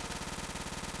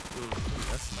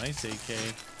 That's a nice AK.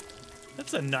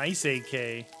 That's a nice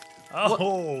AK.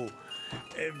 Oh,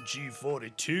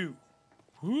 MG42.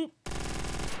 Whoop.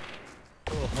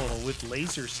 Oh, with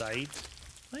laser sight.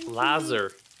 Thank you.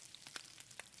 Laser.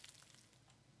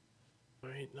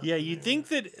 Yeah, you'd think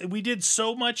that we did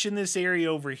so much in this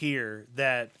area over here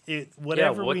that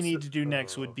whatever we need to do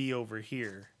next would be over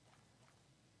here.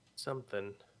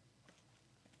 Something.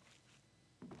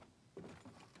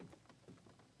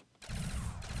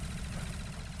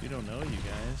 You don't know, you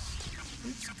guys.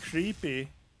 It's creepy.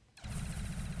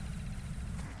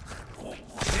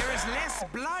 There is less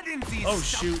blood in these. Oh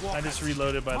shoot! I just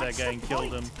reloaded by that guy and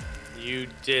killed him. You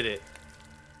did it.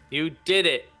 You did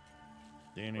it.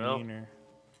 Well,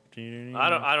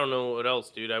 I don't know what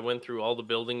else, dude. I went through all the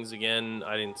buildings again.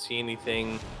 I didn't see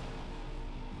anything.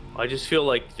 I just feel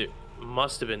like there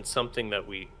must have been something that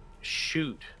we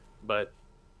shoot, but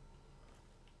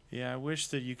Yeah, I wish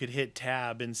that you could hit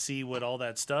tab and see what all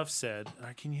that stuff said.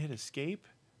 Can you hit escape?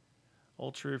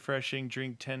 Ultra refreshing.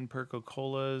 Drink 10 Perco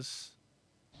Colas.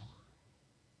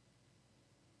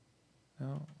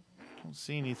 No, don't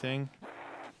see anything.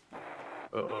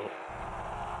 Uh-oh.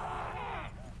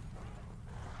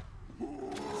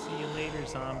 See you later,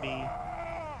 zombie.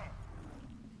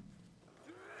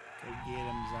 Go get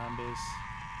him, zombies.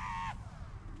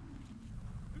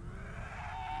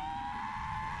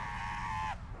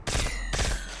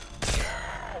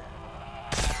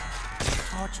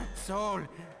 Tortured soul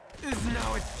is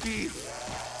now at peace.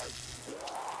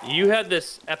 You had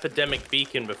this epidemic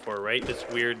beacon before, right? This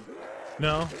weird...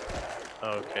 No.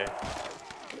 Oh, okay.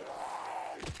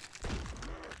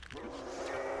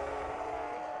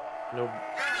 No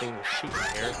thing to shoot in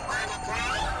here.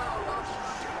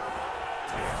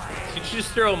 Did you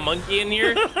just throw a monkey in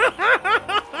here? You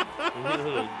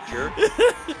little jerk.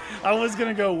 I was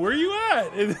gonna go, where you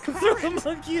at? And throw a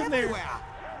monkey in there.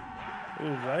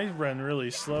 Ooh, I run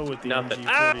really slow with the Nothing. MG42.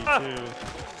 Ah!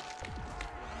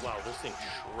 Wow, this thing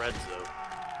shreds though.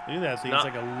 Look at that thing, it's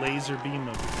like a laser beam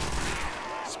of...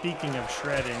 Speaking of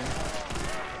shredding.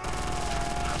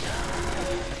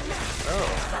 Oh.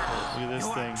 Look at this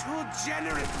thing. Too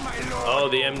generous, my lord. Oh,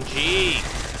 the MG.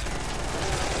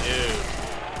 Dude.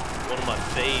 One of my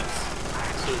faves.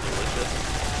 So delicious.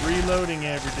 Reloading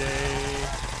every day.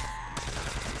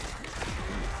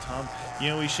 You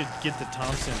know, we should get the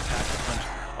Thompson pack-a-punch.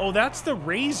 Oh, that's the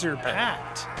Razor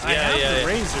packed. I have the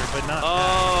Razor, but not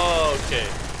packed. Okay.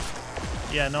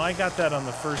 Yeah, no, I got that on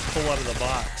the first pull out of the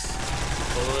box.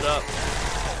 Pull it up.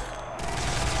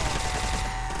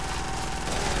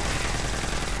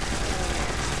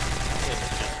 It's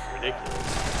just ridiculous.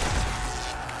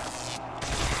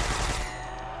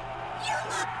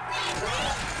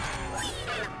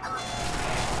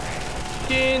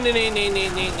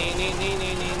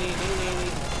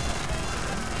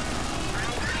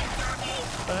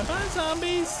 Bye-bye,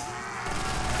 zombies.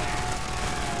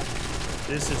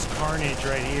 This is carnage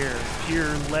right here.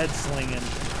 Pure lead slinging.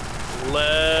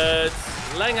 Lead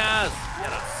slingers.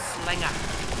 You're a slinger.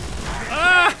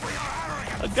 Ah!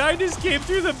 A guy just came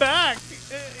through the back.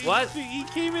 What? He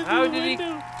came in How through the did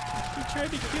window. He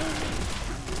tried to kill me.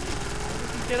 How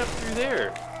did he get up through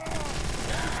there?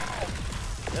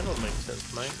 That don't make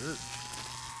sense, Mike.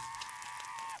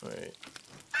 Alright.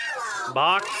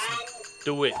 Box,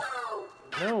 do it.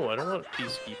 No, I don't want a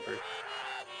peacekeeper.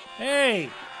 Hey!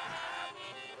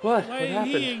 What? Why What did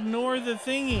happened? he ignore the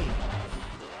thingy?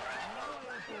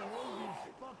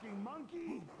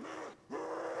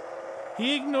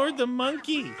 He ignored the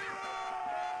monkey.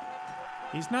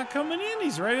 He's not coming in.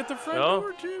 He's right at the front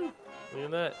door, too. Look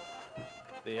at that.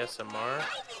 The SMR.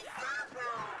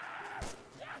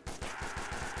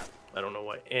 I don't know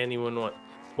why anyone want.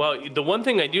 Well, the one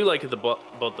thing I do like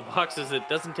about the box is it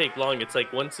doesn't take long. It's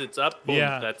like once it's up, boom,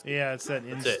 Yeah, that's it's that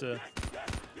that's insta. it.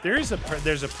 There's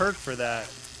a perk for that.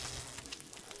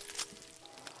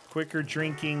 Quicker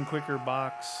drinking, quicker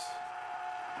box.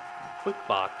 Quick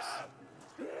box.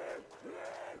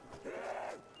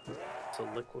 It's a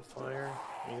liquefier.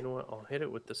 You know what? I'll hit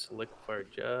it with this liquefier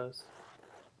just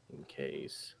in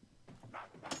case.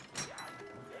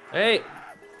 Hey!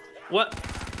 What?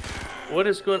 What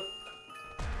is going...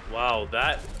 Wow,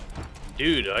 that...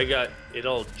 Dude, I got... It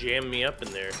all jammed me up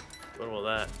in there. What about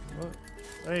that? What?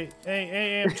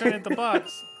 Hey, I'm trying to hit the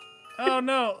box. Oh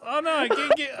no, I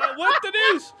can't get... what the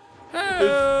news?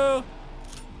 Oh!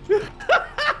 Did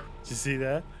you see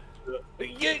that? Oh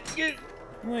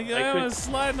my God, I was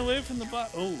sliding away from the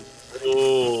box. Oh.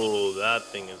 Oh, that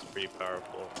thing is pretty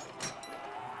powerful.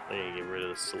 I need to get rid of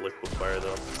this liquefier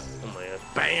though. Oh my God.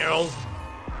 Bam!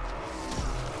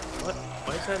 What?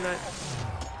 Why is that not...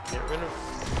 Get rid of...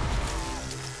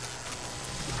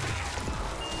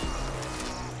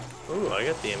 Ooh, I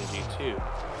got the MG too.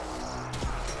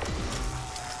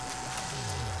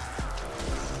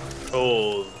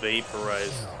 Oh,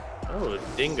 vaporized. Oh,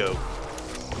 dingo.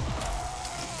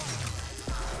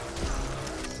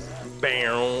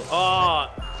 Bam! Oh,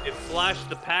 it flashed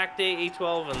the packed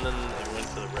A12 and then it went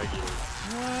to the regular.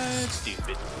 What?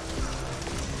 Stupid.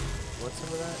 What's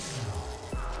some of that?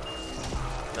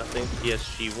 Nothing.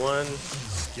 PSG1.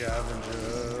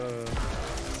 Scavenger.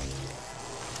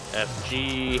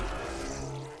 FG.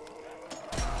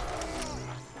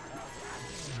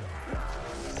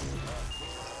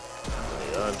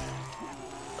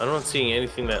 I'm not seeing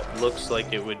anything that looks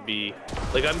like it would be...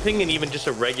 Like, I'm thinking even just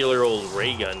a regular old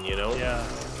ray gun, you know? Yeah.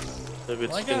 If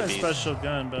it's Well, I got a special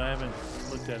gun, but I haven't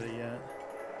looked at it yet.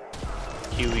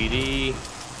 QED.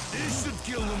 This should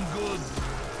kill them good.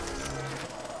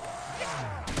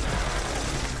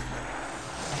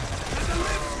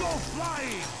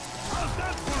 flying. How's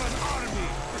that for an army?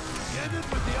 Get it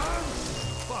with the arms?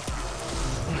 Fuck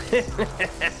you.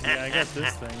 Yeah, I got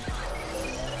this thing.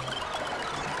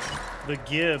 The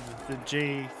Gib, the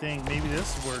J thing. Maybe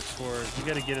this works for us. You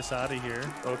got to get us out of here.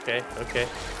 Okay, okay.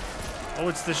 Oh,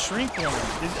 it's the shrink one.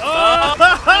 Oh,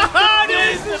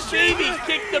 it's the baby.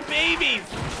 Kick the babies.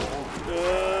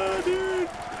 Dude.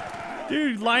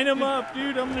 Dude, line them up,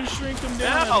 dude. I'm going to shrink them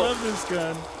down. Ow. I love this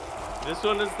gun. This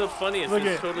one is the funniest. Look It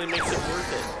at- totally makes it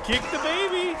worth it. Kick the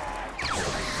baby.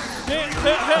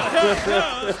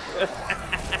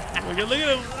 Look at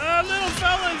them. Little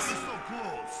fellas. So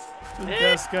close. The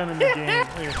best gun in the game.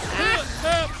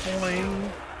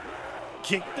 Boing.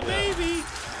 Kick the baby.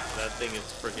 That thing is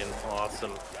friggin'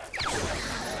 awesome.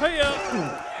 Hiya.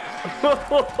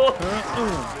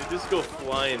 They just go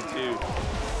flying too.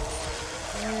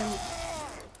 Man,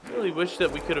 I really wish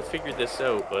that we could have figured this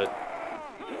out, but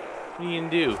what are you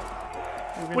gonna do?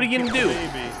 What are you gonna do?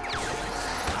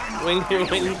 When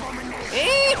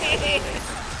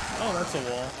Oh, that's a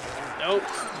wall. Nope.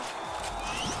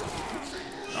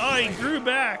 Oh, he grew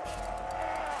back.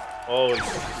 Oh, it's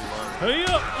too long.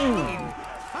 Hiya.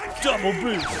 Double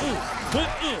boot.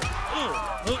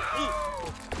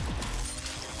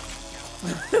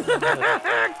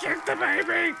 Kick the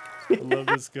baby. I love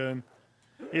this gun.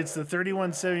 It's the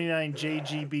 3179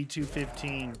 JGB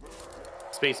 215.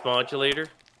 Space modulator?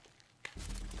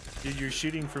 Dude, you're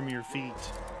shooting from your feet.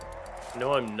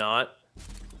 No, I'm not.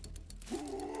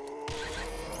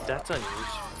 That's unusual.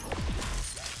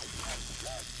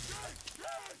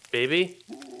 Baby?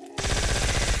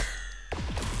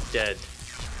 Dead.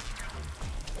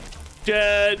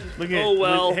 Dead! Look at Oh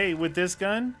well. hey, with this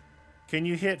gun, can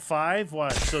you hit 5?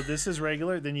 Watch. So this is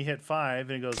regular, then you hit 5,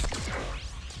 and it goes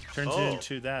turns it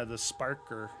into that, the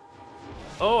sparker.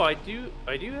 Oh, I do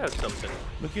have something.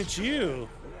 Look at you.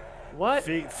 What?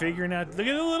 Figuring out. Look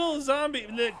at the little zombie.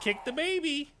 Look, kick the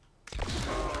baby.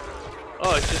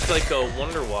 Oh, it's just like a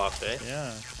wonder walk, eh?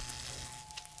 Yeah.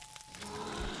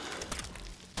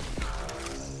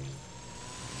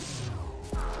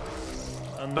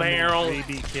 Barrel. Unlimited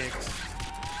baby kicks.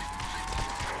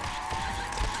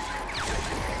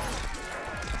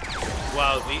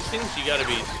 Wow, these things you gotta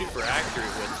be super accurate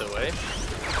with, though, eh?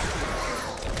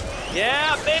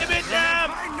 Yeah, baby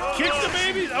time! Kick the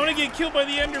babies! I want to get killed by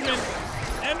the Enderman.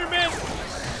 Enderman!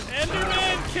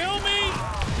 Enderman, kill me!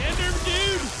 Ender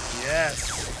dude!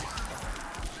 Yes.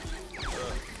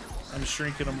 I'm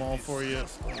shrinking them all for you.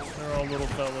 They're all little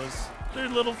fellas. They're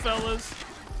little fellas.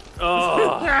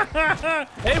 Oh.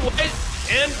 Hey, wait!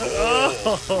 And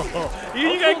Oh,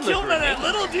 you got killed by that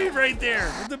little dude right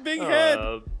there with the big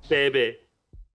head. baby.